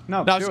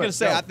 I was just going to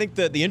say, I think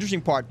the interesting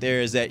part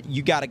there is that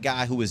you got a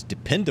guy who is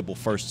dependable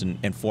first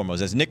and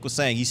foremost. As Nick was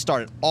saying, he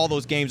started all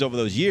those games over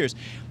those years.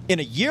 In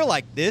a year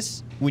like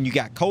this, when you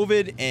got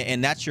COVID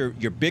and that's your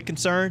big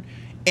concern,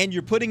 and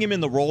you're putting him in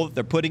the role that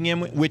they're putting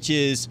him, which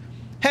is,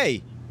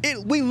 hey,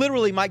 we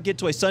literally might get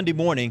to a Sunday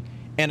morning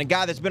and a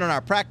guy that's been on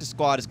our practice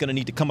squad is going to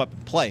need to come up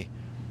and play.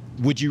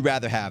 Would you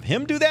rather have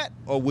him do that,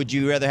 or would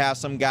you rather have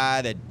some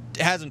guy that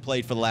hasn't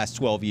played for the last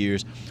 12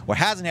 years or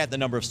hasn't had the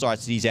number of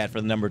starts that he's had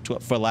for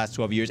the last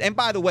 12 years? And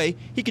by the way,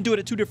 he can do it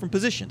at 2 different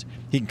positions.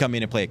 He can come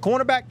in and play at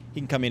cornerback. He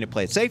can come in and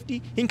play at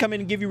safety. He can come in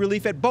and give you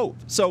relief at both.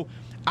 So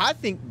I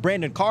think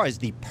Brandon Carr is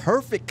the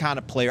perfect kind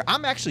of player.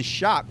 I'm actually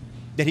shocked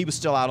that he was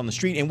still out on the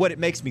street. And what it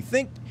makes me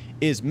think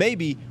is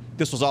maybe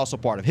this was also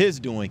part of his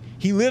doing.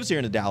 He lives here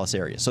in the Dallas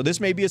area. So this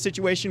may be a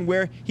situation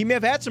where he may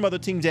have had some other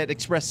teams that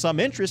expressed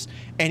some interest,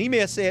 and he may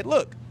have said,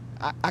 look,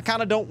 I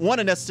kind of don't want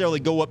to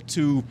necessarily go up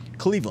to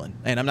Cleveland.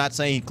 And I'm not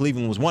saying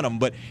Cleveland was one of them,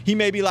 but he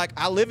may be like,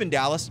 I live in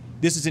Dallas.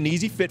 This is an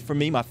easy fit for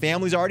me. My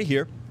family's already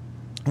here.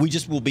 We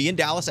just will be in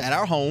Dallas at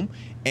our home,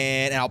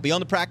 and I'll be on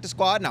the practice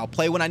squad, and I'll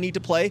play when I need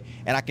to play,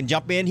 and I can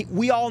jump in.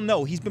 We all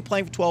know he's been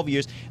playing for 12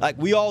 years. Like,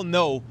 we all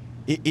know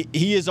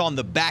he is on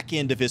the back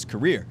end of his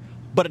career.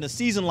 But in a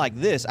season like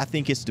this, I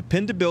think his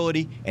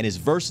dependability and his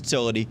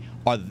versatility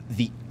are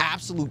the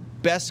absolute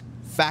best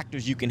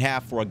factors you can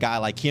have for a guy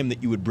like him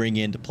that you would bring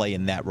in to play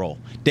in that role.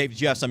 Dave,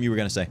 did you have something you were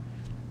going to say?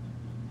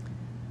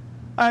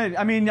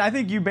 I mean, I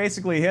think you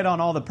basically hit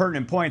on all the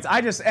pertinent points.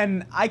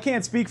 And I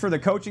can't speak for the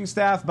coaching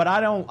staff, but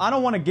I don't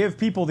want to give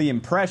people the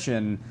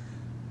impression.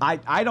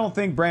 I don't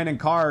think Brandon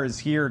Carr is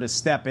here to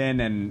step in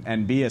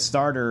and be a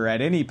starter at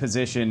any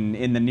position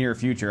in the near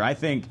future. I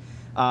think,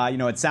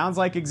 it sounds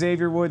like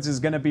Xavier Woods is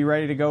going to be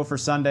ready to go for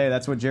Sunday.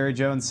 That's what Jerry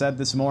Jones said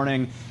this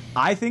morning.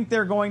 I think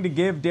they're going to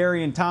give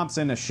Darian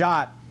Thompson a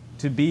shot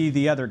to be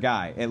the other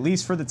guy, at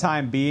least for the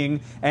time being.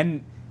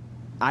 And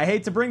I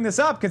hate to bring this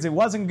up because it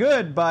wasn't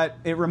good, but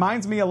it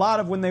reminds me a lot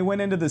of when they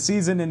went into the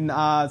season in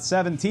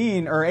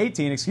 18,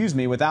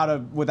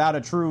 without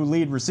a true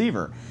lead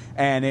receiver.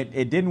 And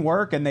it didn't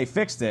work, and they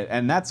fixed it.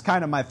 And that's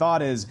kind of my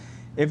thought is,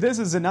 if this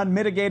is an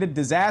unmitigated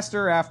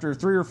disaster after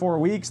 3 or 4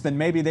 weeks, then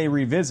maybe they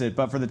revisit.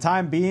 But for the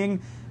time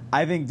being,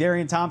 I think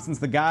Darian Thompson's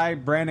the guy.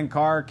 Brandon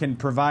Carr can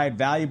provide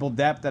valuable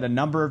depth at a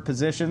number of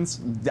positions.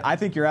 I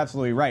think you're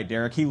absolutely right,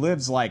 Derek. He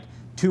lives like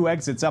 2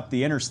 exits up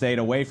the interstate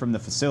away from the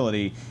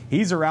facility.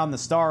 He's around the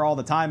star all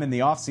the time in the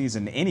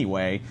offseason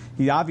anyway.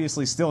 He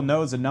obviously still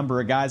knows a number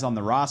of guys on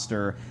the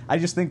roster. I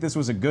just think this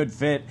was a good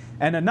fit.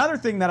 And another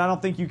thing that I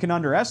don't think you can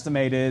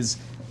underestimate is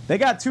they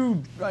got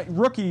two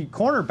rookie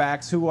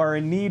cornerbacks who are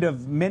in need of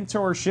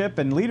mentorship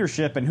and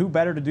leadership, and who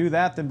better to do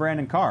that than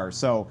Brandon Carr?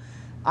 So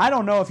I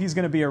don't know if he's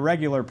going to be a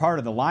regular part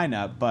of the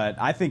lineup, but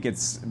I think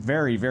it's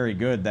very, very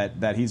good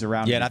that he's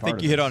around. Yeah, and I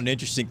think you hit on an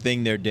interesting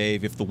thing there,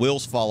 Dave. If the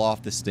wheels fall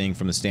off this thing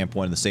from the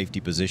standpoint of the safety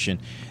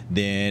position,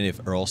 then if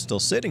Earl's still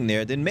sitting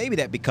there, then maybe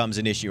that becomes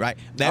an issue, right?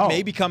 That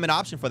may become an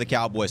option for the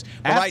Cowboys.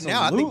 But right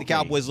now, I think the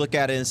Cowboys look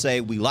at it and say,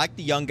 we like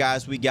the young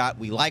guys we got.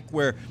 We like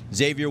where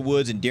Xavier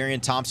Woods and Darian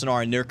Thompson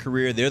are in their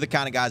career. They're the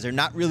kind of guys, they're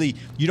not really,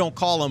 you don't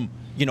call them,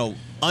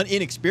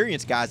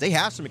 inexperienced guys. They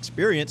have some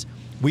experience.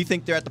 We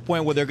think they're at the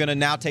point where they're going to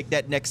now take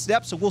that next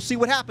step, so we'll see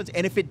what happens.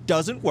 And if it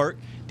doesn't work,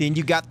 then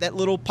you got that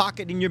little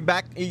pocket in your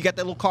back, you got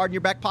that little card in your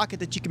back pocket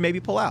that you can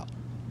maybe pull out.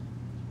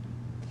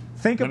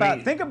 Think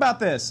about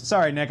this.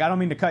 Sorry, Nick, I don't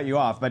mean to cut you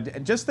off,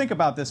 but just think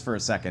about this for a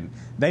second.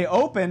 They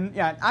open,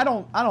 I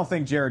don't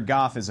think Jared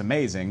Goff is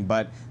amazing,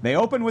 but they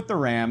open with the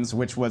Rams,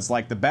 which was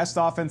like the best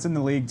offense in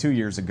the league 2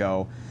 years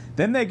ago.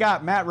 Then they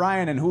got Matt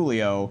Ryan and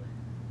Julio.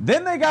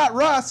 Then they got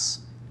Russ.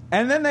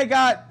 And then they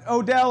got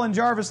Odell and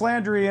Jarvis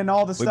Landry and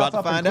all the stuff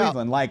up in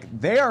Cleveland. Like,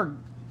 their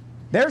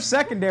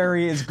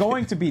secondary is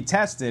going to be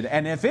tested.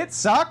 And if it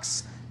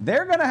sucks,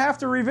 they're going to have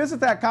to revisit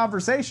that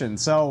conversation.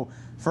 So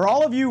for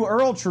all of you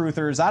Earl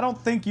truthers, I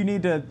don't think you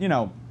need to,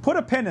 put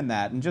a pin in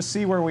that and just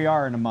see where we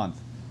are in a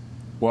month.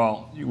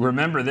 Well,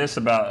 remember this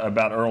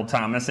about Earl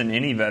Thomas and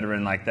any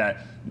veteran like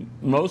that.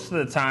 Most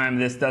of the time,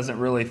 this doesn't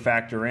really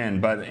factor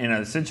in. But in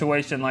a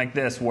situation like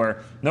this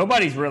where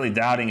nobody's really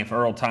doubting if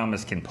Earl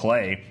Thomas can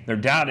play, they're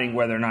doubting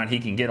whether or not he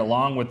can get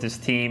along with this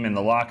team in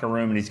the locker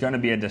room, and he's going to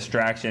be a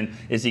distraction.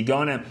 Does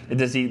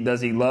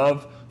he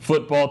love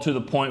football to the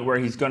point where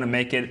he's going to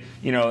make it,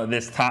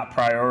 this top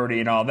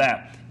priority and all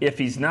that? If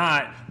he's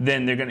not,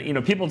 then they're going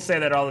to, people say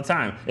that all the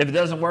time. If it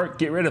doesn't work,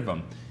 get rid of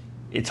him.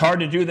 It's hard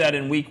to do that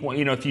in week one,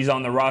 if he's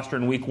on the roster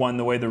in week one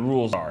the way the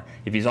rules are.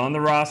 If he's on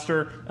the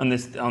roster on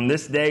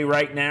this day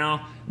right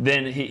now,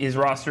 then his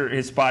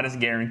spot is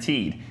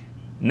guaranteed.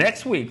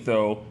 Next week,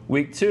 though,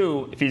 week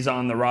 2, if he's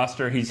on the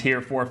roster, he's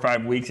here 4 or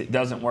 5 weeks, it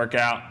doesn't work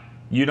out,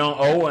 you don't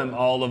owe him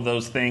all of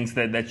those things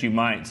that you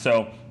might.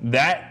 So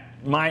that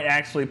might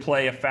actually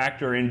play a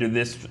factor into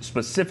this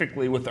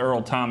specifically with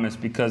Earl Thomas,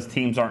 because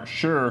teams aren't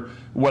sure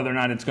whether or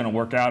not it's going to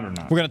work out or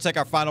not. We're going to take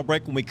our final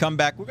break. When we come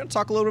back, we're going to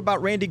talk a little bit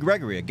about Randy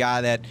Gregory, a guy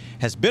that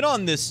has been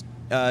on this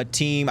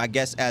team, I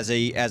guess, as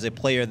a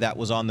player that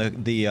was on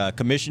the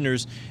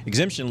commissioner's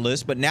exemption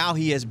list, but now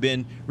he has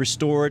been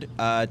restored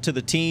to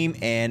the team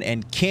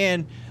and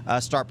can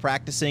start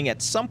practicing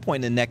at some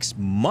point in the next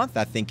month,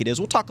 I think it is.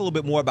 We'll talk a little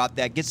bit more about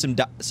that, get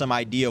some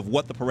idea of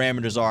what the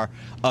parameters are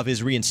of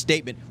his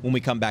reinstatement when we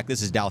come back.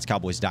 This is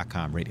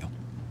DallasCowboys.com radio.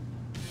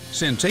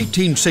 Since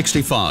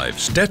 1865,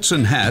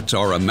 Stetson hats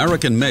are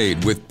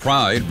American-made with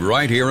pride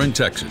right here in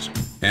Texas.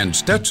 And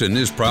Stetson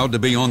is proud to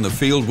be on the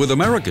field with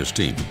America's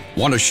team.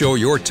 Want to show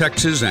your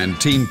Texas and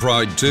team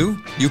pride too?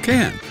 You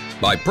can.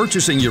 By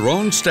purchasing your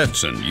own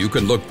Stetson, you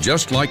can look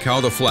just like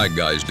how the flag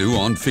guys do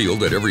on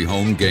field at every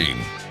home game.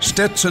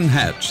 Stetson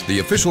hats, the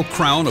official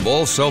crown of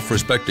all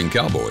self-respecting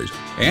Cowboys,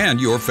 and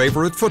your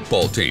favorite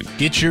football team.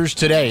 Get yours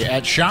today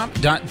at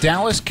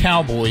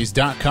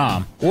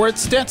shop.dallascowboys.com or at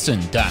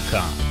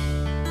stetson.com.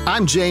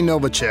 I'm Jay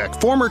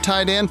Novacek, former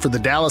tight end for the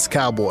Dallas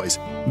Cowboys.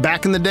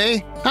 Back in the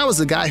day, I was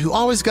the guy who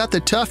always got the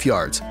tough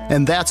yards,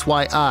 and that's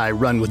why I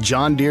run with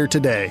John Deere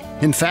today.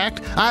 In fact,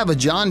 I have a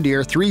John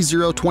Deere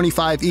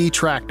 3025E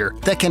tractor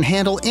that can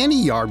handle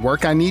any yard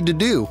work I need to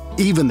do,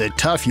 even the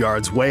tough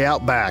yards way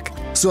out back.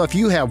 So if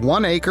you have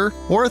 1 acre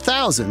or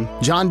 1,000,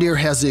 John Deere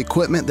has the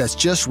equipment that's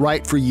just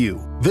right for you.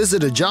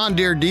 Visit a John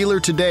Deere dealer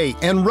today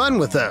and run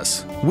with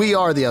us. We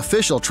are the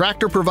official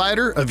tractor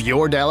provider of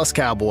your Dallas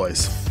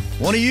Cowboys.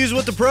 Want to use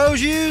what the pros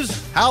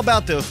use? How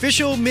about the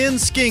official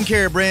men's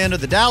skincare brand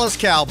of the Dallas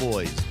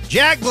Cowboys,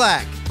 Jack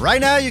Black? Right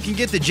now you can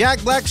get the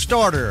Jack Black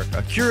Starter,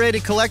 a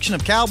curated collection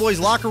of Cowboys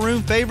locker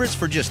room favorites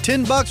for just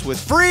 $10 with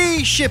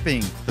free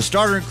shipping. The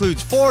starter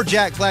includes 4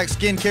 Jack Black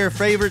skincare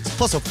favorites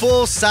plus a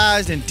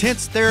full-sized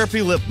intense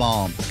therapy lip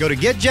balm. Go to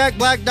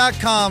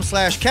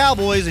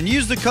getjackblack.com/Cowboys and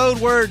use the code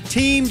word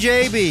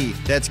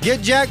TEAMJB. That's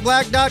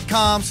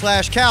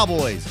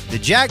getjackblack.com/Cowboys. The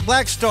Jack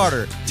Black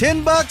Starter,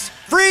 $10,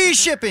 free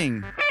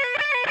shipping.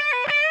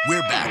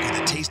 We're back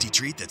with a tasty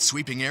treat that's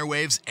sweeping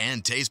airwaves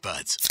and taste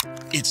buds.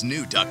 It's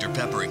new Dr.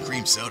 Pepper and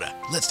Cream Soda.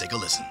 Let's take a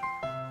listen.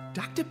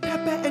 Dr.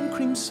 Pepper and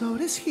Cream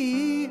Soda's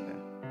here.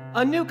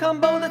 A new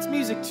combo that's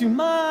music to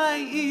my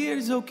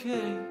ears,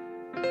 okay.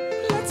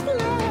 Let's play.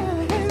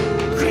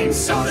 Cream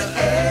Soda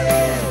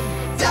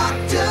and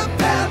Dr.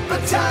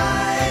 Pepper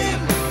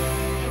time.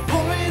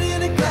 Pour it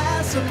in a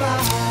glass of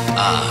ice.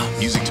 Ah,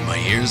 music to my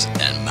ears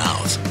and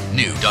mouth.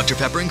 New Dr.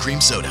 Pepper and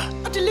Cream Soda.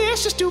 A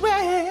delicious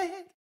duet.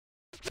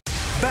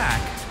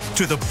 Back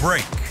to the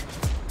break.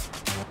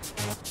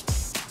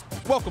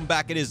 Welcome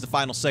back. It is the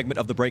final segment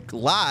of the break,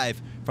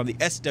 live from the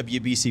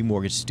SWBC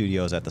Mortgage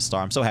Studios at the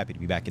Star. I'm so happy to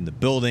be back in the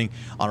building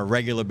on a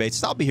regular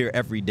basis. I'll be here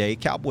every day.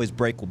 Cowboys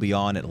Break will be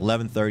on at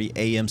 11:30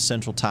 a.m.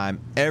 Central Time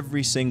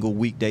every single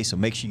weekday, so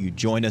make sure you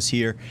join us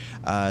here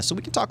so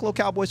we can talk a little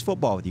Cowboys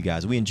football with you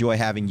guys. We enjoy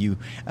having you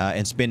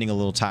and spending a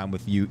little time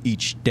with you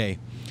each day.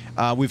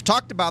 We've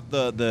talked about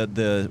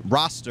the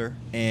roster,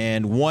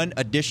 and one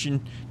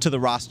addition to the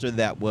roster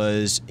that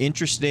was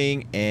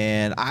interesting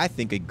and I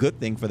think a good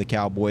thing for the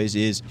Cowboys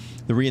is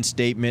the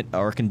reinstatement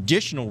or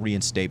conditional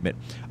reinstatement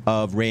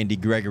of Randy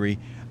Gregory.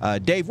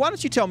 Dave, why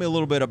don't you tell me a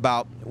little bit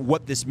about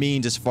what this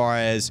means as far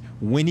as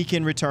when he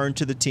can return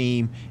to the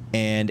team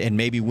and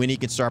maybe when he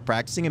can start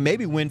practicing and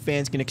maybe when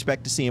fans can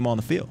expect to see him on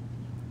the field?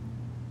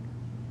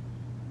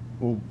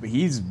 Well,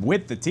 he's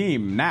with the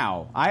team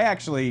now. I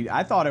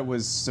thought it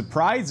was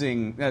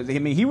surprising. I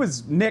mean,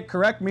 Nick,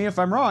 correct me if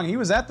I'm wrong, he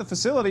was at the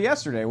facility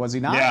yesterday, was he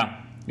not?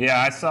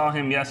 Yeah, I saw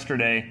him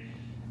yesterday,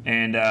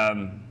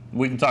 and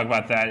we can talk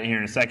about that here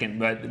in a second.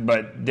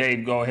 But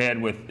Dave, go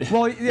ahead with.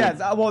 Well, yeah.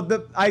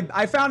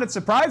 I found it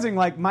surprising.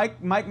 Like Mike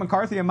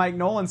McCarthy and Mike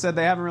Nolan said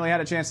they haven't really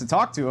had a chance to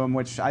talk to him,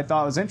 which I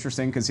thought was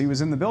interesting because he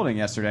was in the building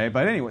yesterday.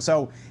 But anyway,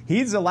 so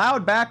he's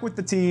allowed back with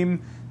the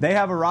team. They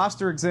have a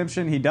roster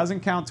exemption. He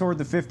doesn't count toward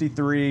the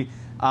 53. The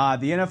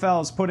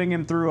NFL is putting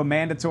him through a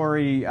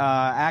mandatory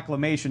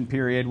acclimation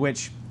period,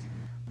 which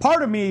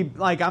part of me,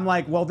 I'm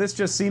like, well, this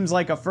just seems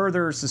like a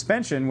further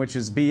suspension, which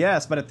is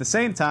BS. But at the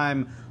same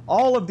time,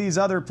 all of these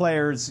other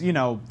players,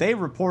 they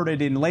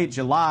reported in late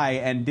July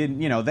and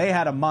didn't, they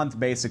had a month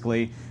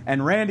basically.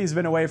 And Randy's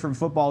been away from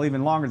football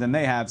even longer than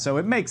they have. So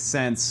it makes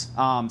sense.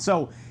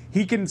 So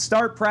he can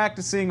start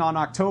practicing on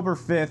October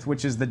 5th,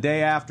 which is the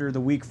day after the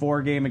Week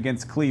 4 game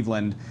against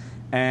Cleveland.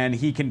 And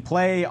he can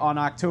play on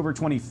October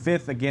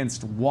 25th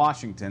against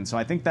Washington. So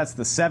I think that's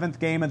the 7th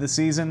game of the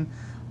season.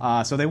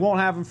 So they won't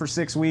have him for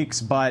 6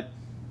 weeks, but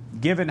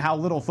given how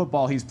little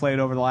football he's played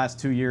over the last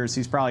 2 years,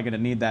 he's probably going to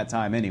need that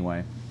time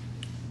anyway.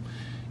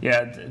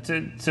 Yeah,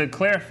 to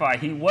clarify,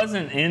 he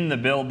wasn't in the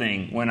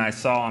building when I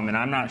saw him, and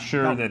I'm not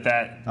sure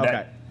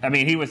that I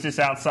mean, he was just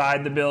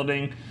outside the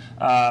building.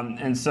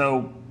 And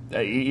so,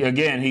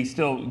 again, he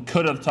still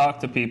could have talked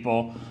to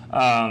people,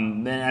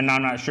 and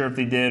I'm not sure if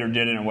he did or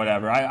didn't or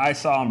whatever. I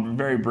saw him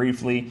very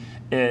briefly.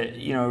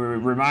 It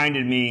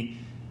reminded me,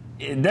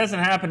 it doesn't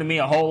happen to me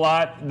a whole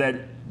lot that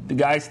the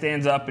guy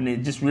stands up and you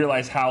just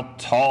realize how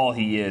tall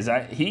he is.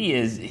 He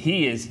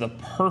is the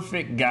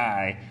perfect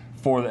guy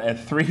for a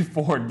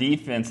 3-4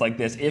 defense like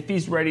this. If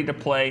he's ready to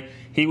play,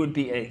 he would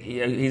be.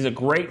 He's a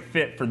great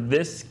fit for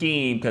this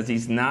scheme because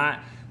he's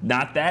not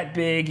that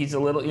big. He's a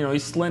little,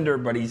 he's slender,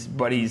 but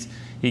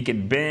he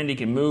can bend, he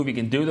can move, he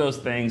can do those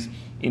things.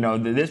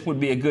 This would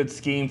be a good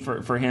scheme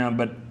for him.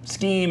 But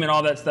scheme and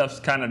all that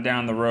stuff's kind of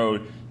down the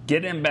road.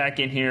 Get him back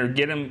in here,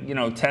 get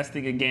him,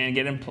 testing again,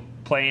 get him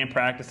playing,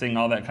 practicing,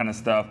 all that kind of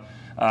stuff.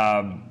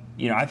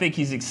 I think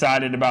he's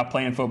excited about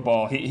playing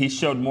football. He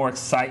showed more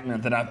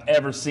excitement than I've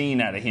ever seen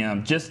out of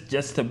him,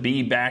 just to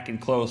be back and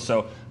close.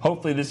 So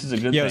hopefully this is a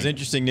good thing. Yeah, it was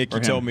interesting, Nick. You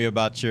told me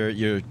about your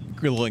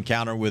little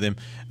encounter with him,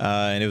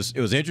 and it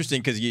was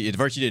interesting because at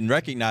first you didn't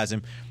recognize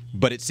him,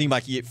 but it seemed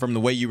like from the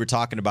way you were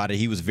talking about it,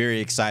 he was very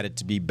excited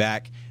to be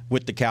back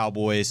with the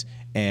Cowboys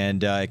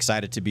and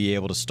excited to be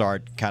able to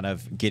start kind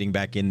of getting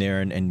back in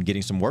there and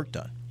getting some work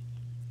done.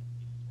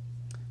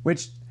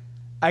 Which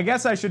I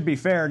guess I should be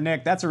fair,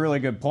 Nick. That's a really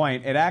good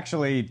point. It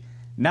actually,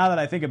 now that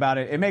I think about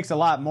it, it makes a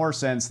lot more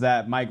sense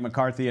that Mike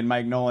McCarthy and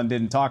Mike Nolan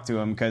didn't talk to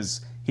him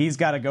because he's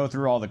got to go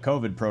through all the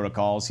COVID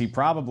protocols. He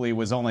probably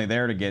was only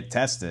there to get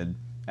tested,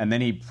 and then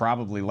he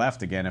probably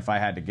left again, if I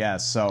had to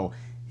guess. So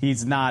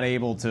he's not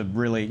able to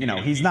really,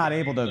 he's not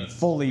able to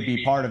fully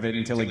be part of it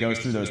until he goes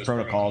through those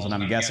protocols, and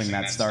I'm guessing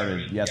that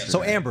started yesterday.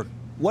 So, Amber,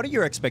 what are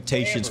your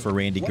expectations for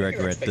Randy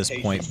Gregory at this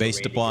point,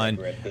 based upon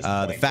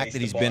the fact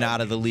that he's been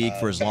out of the league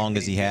for as long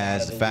as he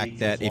has, the fact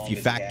that if you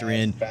factor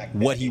in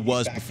what he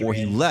was before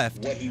he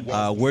left,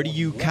 where do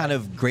you kind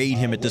of grade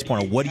him at this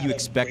point, or what do you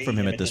expect from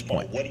him at this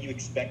point?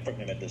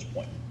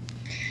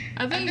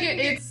 I think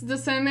it's the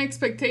same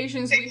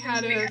expectations we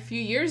had a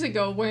few years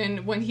ago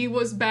when he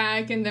was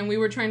back, and then we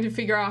were trying to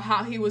figure out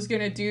how he was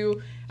going to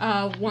do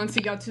once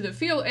he got to the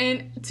field.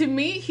 And to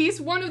me,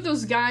 he's one of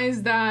those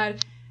guys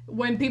that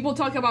when people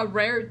talk about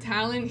rare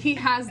talent, he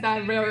has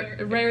that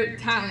rare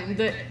talent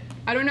that,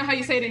 I don't know how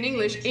you say it in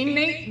English,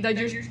 innate, that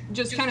you're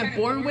just kind of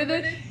born with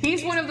it.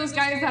 He's one of those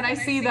guys that I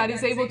see that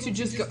is able to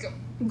just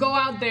go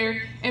out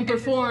there and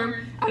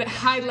perform at a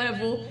high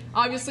level.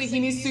 Obviously, he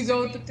needs to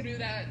go through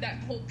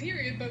that whole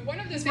period. But one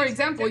of the, for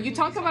example, you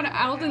talk about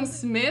Alden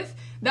Smith.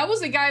 That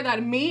was a guy that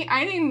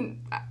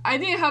I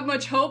didn't have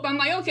much hope. I'm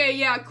like, okay,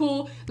 yeah,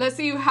 cool. Let's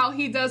see how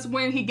he does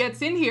when he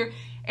gets in here.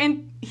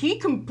 And he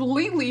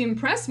completely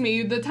impressed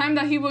me the time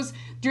that he was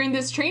during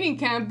this training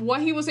camp,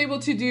 what he was able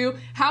to do,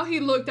 how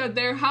he looked out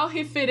there, how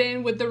he fit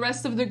in with the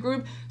rest of the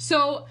group.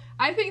 So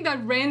I think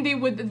that Randy,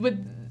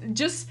 with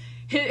just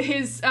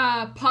his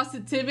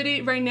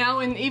positivity right now,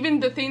 and even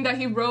the thing that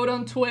he wrote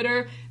on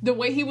Twitter, the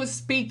way he was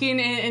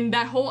speaking, and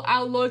that whole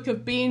outlook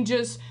of being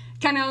just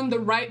kind of on the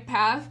right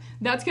path,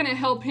 that's going to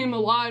help him a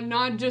lot,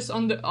 not just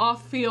on the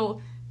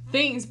off-field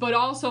things, but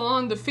also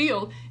on the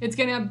field. It's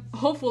going to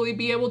hopefully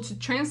be able to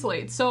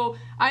translate. So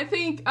I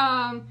think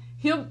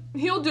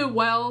he'll do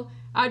well.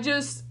 I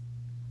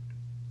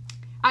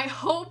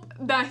hope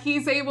that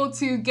he's able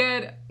to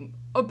get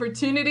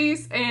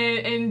opportunities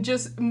and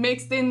just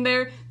mixed in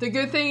there. The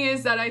good thing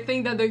is that I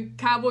think that the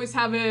Cowboys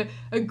have a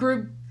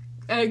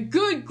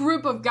good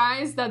group of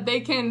guys that they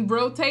can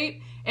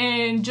rotate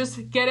and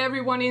just get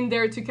everyone in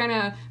there to kind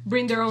of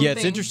bring their own Yeah,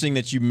 it's thing. interesting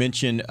that you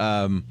mentioned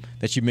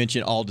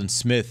Aldon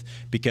Smith,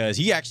 because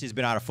he actually has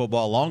been out of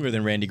football longer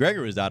than Randy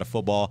Gregory was out of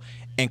football.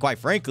 And quite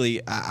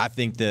frankly, I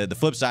think the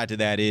flip side to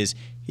that is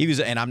he was,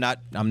 and I'm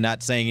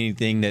not saying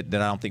anything that I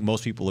don't think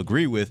most people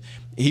agree with.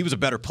 He was a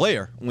better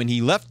player when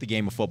he left the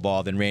game of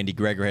football than Randy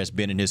Gregory has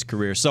been in his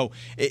career. So,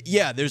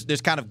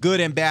 there's kind of good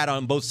and bad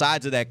on both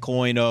sides of that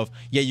coin of,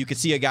 you can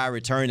see a guy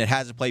return that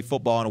hasn't played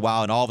football in a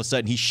while, and all of a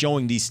sudden he's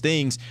showing these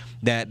things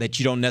that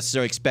you don't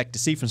necessarily expect to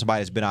see from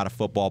somebody that's been out of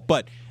football.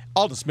 But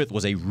Aldon Smith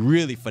was a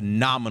really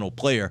phenomenal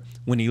player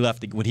when he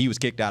was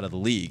kicked out of the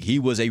league. He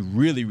was a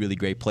really, really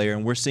great player,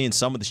 and we're seeing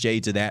some of the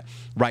shades of that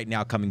right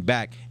now coming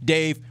back.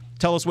 Dave,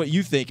 tell us what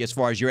you think as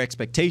far as your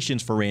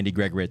expectations for Randy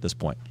Gregory at this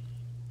point.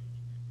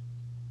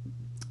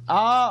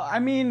 I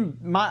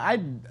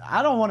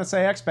don't want to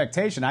say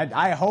expectation.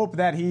 I hope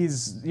that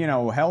he's,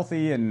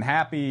 healthy and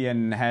happy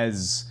and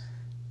has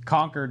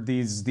conquered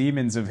these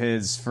demons of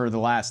his for the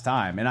last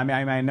time. And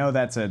I know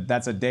that's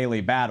a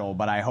daily battle,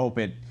 but I hope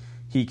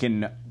he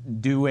can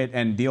do it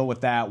and deal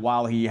with that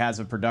while he has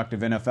a productive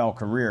NFL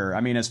career.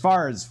 I mean, as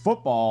far as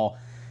football,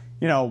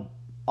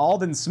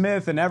 Aldon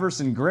Smith and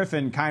Everson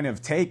Griffin kind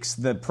of takes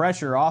the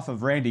pressure off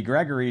of Randy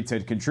Gregory to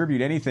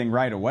contribute anything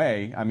right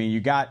away. I mean, you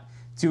got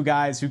two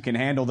guys who can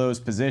handle those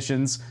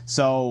positions.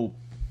 So,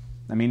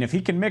 I mean, if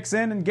he can mix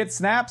in and get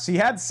snaps, he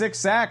had 6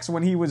 sacks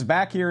when he was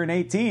back here in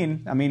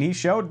 2018. I mean, he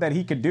showed that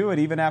he could do it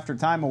even after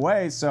time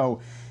away.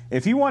 So,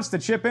 if he wants to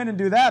chip in and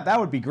do that, that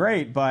would be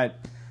great. But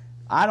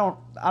I don't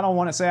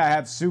want to say I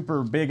have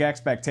super big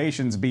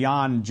expectations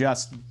beyond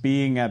just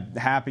being a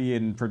happy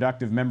and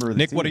productive member of the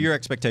team. Nick, what are your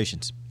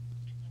expectations?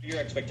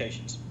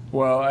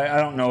 Well, I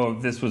don't know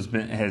if this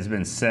has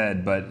been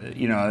said, but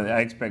the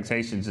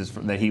expectations is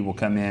that he will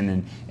come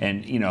in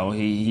and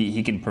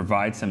he can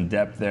provide some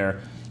depth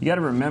there. You got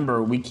to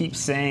remember, we keep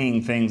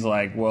saying things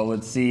like, well,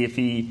 let's see if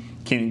he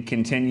can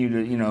continue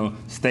to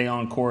stay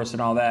on course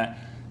and all that.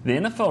 The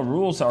NFL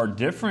rules are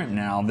different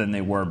now than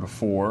they were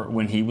before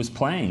when he was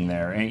playing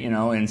there,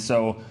 and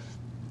so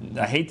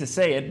I hate to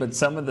say it, but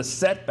some of the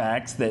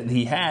setbacks that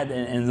he had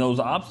and those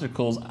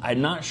obstacles,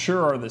 I'm not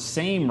sure are the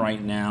same right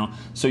now.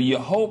 So you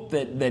hope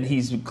that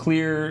he's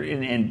clear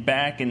and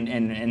back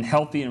and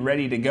healthy and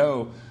ready to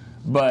go.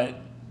 But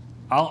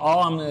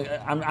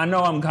I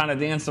know I'm kind of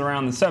dancing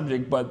around the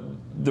subject, but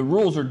the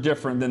rules are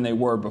different than they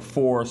were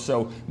before.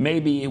 So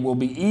maybe it will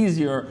be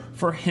easier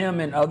for him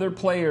and other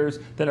players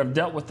that have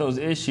dealt with those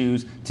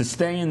issues to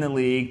stay in the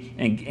league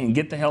and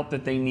get the help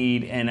that they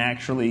need and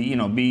actually,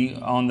 be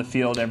on the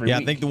field every week.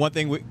 I think the one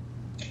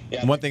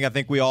thing I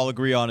think we all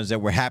agree on is that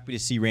we're happy to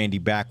see Randy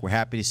back. We're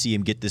happy to see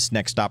him get this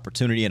next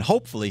opportunity. And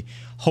hopefully,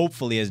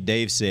 as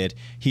Dave said,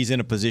 he's in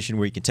a position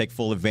where he can take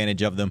full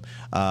advantage of them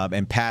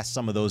and pass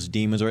some of those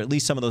demons, or at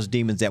least some of those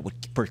demons that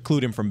would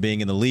preclude him from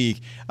being in the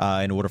league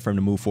in order for him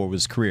to move forward with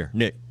his career.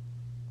 Nick?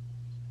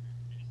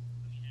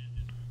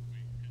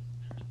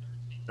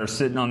 They're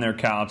sitting on their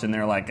couch and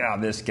they're like,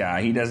 this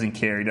guy, he doesn't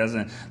care, he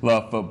doesn't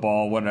love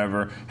football,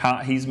 whatever.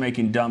 He's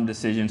making dumb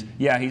decisions.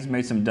 Yeah, he's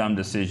made some dumb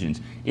decisions.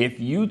 If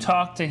you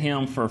talk to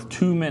him for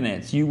 2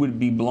 minutes, you would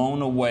be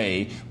blown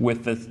away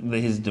with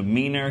his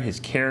demeanor, his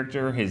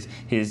character, his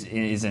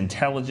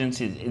intelligence,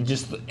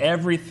 just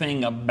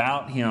everything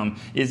about him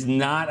is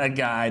not a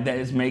guy that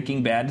is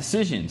making bad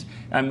decisions.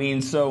 I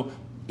mean, so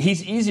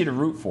he's easy to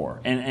root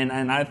for, and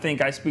I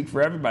think I speak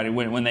for everybody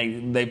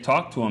when they've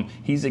talked to him.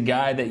 He's a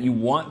guy that you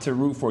want to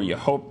root for. You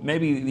hope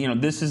maybe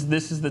this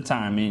is the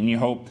time, and you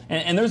hope.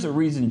 And there's a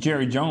reason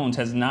Jerry Jones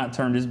has not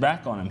turned his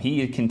back on him.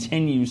 He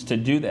continues to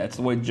do that. It's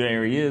the way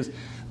Jerry is.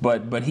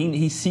 But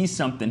he sees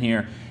something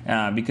here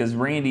because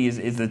Randy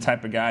is the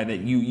type of guy that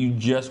you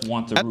just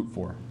want to root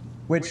for.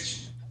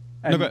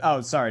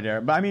 Sorry,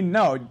 Derek, but I mean,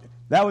 no,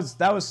 that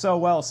was so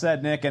well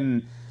said, Nick.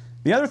 And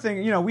the other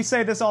thing, we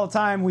say this all the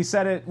time. We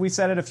said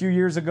it a few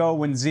years ago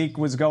when Zeke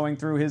was going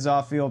through his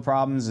off-field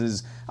problems.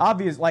 Is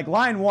obvious. Like,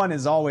 line one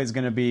is always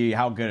going to be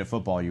how good at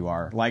football you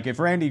are. Like, if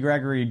Randy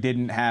Gregory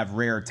didn't have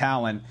rare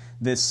talent,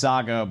 this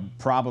saga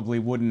probably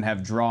wouldn't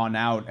have drawn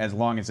out as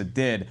long as it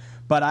did.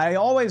 But I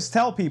always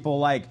tell people,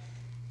 like,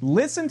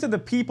 listen to the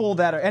people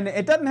that are, and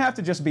it doesn't have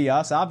to just be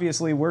us.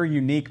 Obviously, we're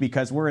unique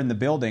because we're in the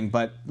building,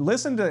 but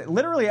listen to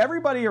literally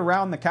everybody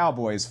around the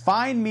Cowboys.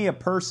 Find me a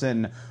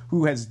person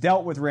who has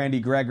dealt with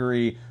Randy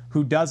Gregory,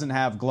 who doesn't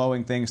have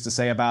glowing things to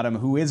say about him,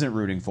 who isn't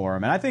rooting for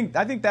him. And I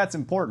think that's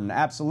important,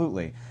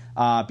 absolutely.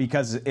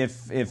 Because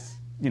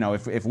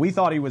if we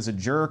thought he was a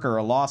jerk or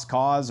a lost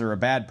cause or a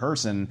bad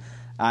person,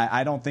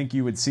 I don't think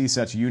you would see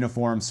such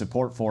uniform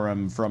support for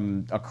him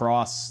from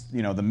across,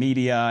 the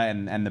media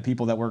and the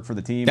people that work for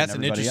the team. That's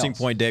and an interesting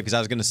point, Dave, because I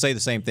was going to say the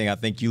same thing. I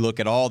think you look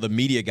at all the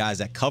media guys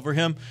that cover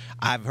him.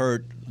 I've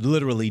heard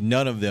literally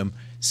none of them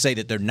say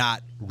that they're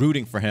not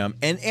rooting for him,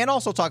 and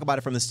also talk about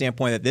it from the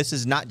standpoint that this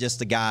is not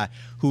just a guy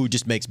who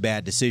just makes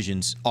bad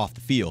decisions off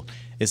the field.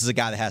 This is a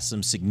guy that has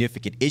some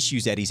significant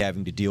issues that he's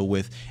having to deal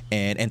with,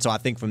 and so I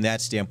think from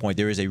that standpoint,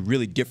 there is a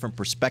really different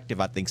perspective,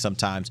 I think,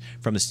 sometimes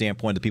from the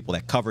standpoint of the people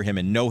that cover him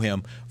and know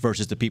him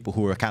versus the people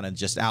who are kind of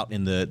just out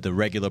in the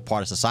regular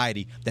part of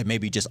society that may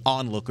be just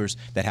onlookers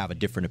that have a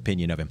different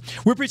opinion of him.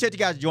 We appreciate you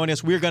guys joining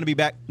us. We're going to be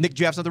back. Nick,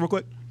 do you have something real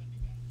quick?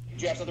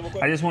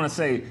 I just want to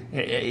say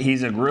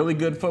he's a really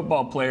good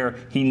football player.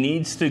 He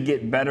needs to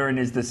get better in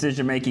his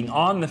decision-making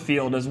on the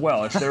field as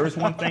well. If there is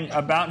one thing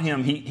about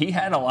him, he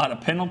had a lot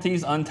of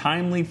penalties,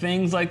 untimely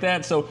things like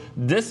that. So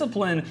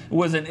discipline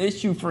was an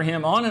issue for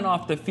him on and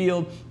off the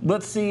field.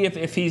 Let's see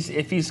if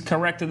he's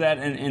corrected that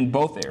in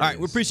both areas. All right,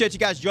 we appreciate you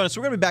guys joining us.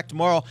 We're going to be back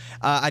tomorrow.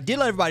 I did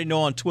let everybody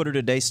know on Twitter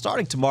today,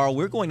 starting tomorrow,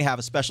 we're going to have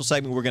a special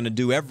segment we're going to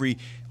do every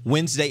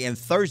Wednesday and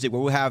Thursday,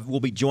 where we'll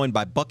be joined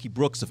by Bucky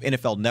Brooks of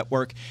NFL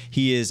Network.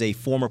 He is a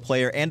former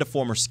player and a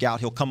former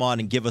scout. He'll come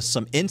on and give us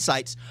some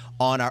insights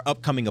on our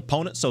upcoming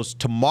opponent. So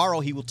tomorrow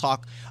he will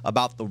talk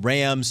about the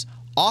Rams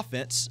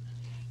offense.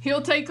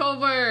 He'll take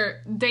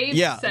over Dave's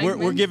segment.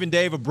 We're giving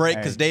Dave a break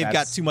because Dave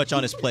got too much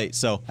on his plate.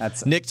 So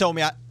Nick told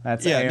me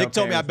Nick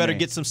told me I better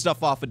get some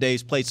stuff off of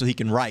Dave's plate so he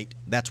can write.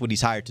 That's what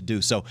he's hired to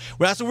do. So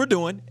that's what we're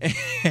doing,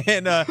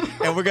 and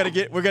we're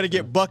gonna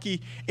get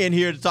Bucky in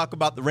here to talk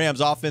about the Rams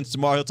offense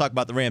tomorrow. He'll talk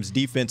about the Rams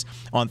defense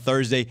on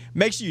Thursday.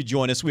 Make sure you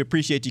join us. We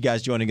appreciate you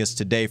guys joining us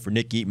today. For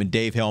Nick Eatman,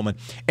 Dave Hellman,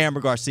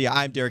 Amber Garcia,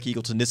 I'm Derek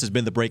Eagleton. This has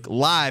been The Break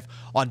live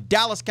on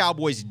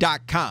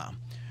DallasCowboys.com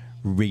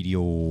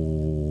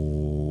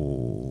radio.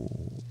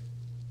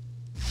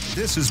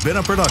 This has been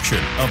a production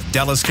of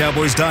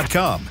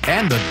DallasCowboys.com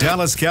and the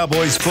Dallas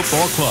Cowboys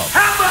Football Club.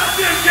 How about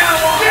this?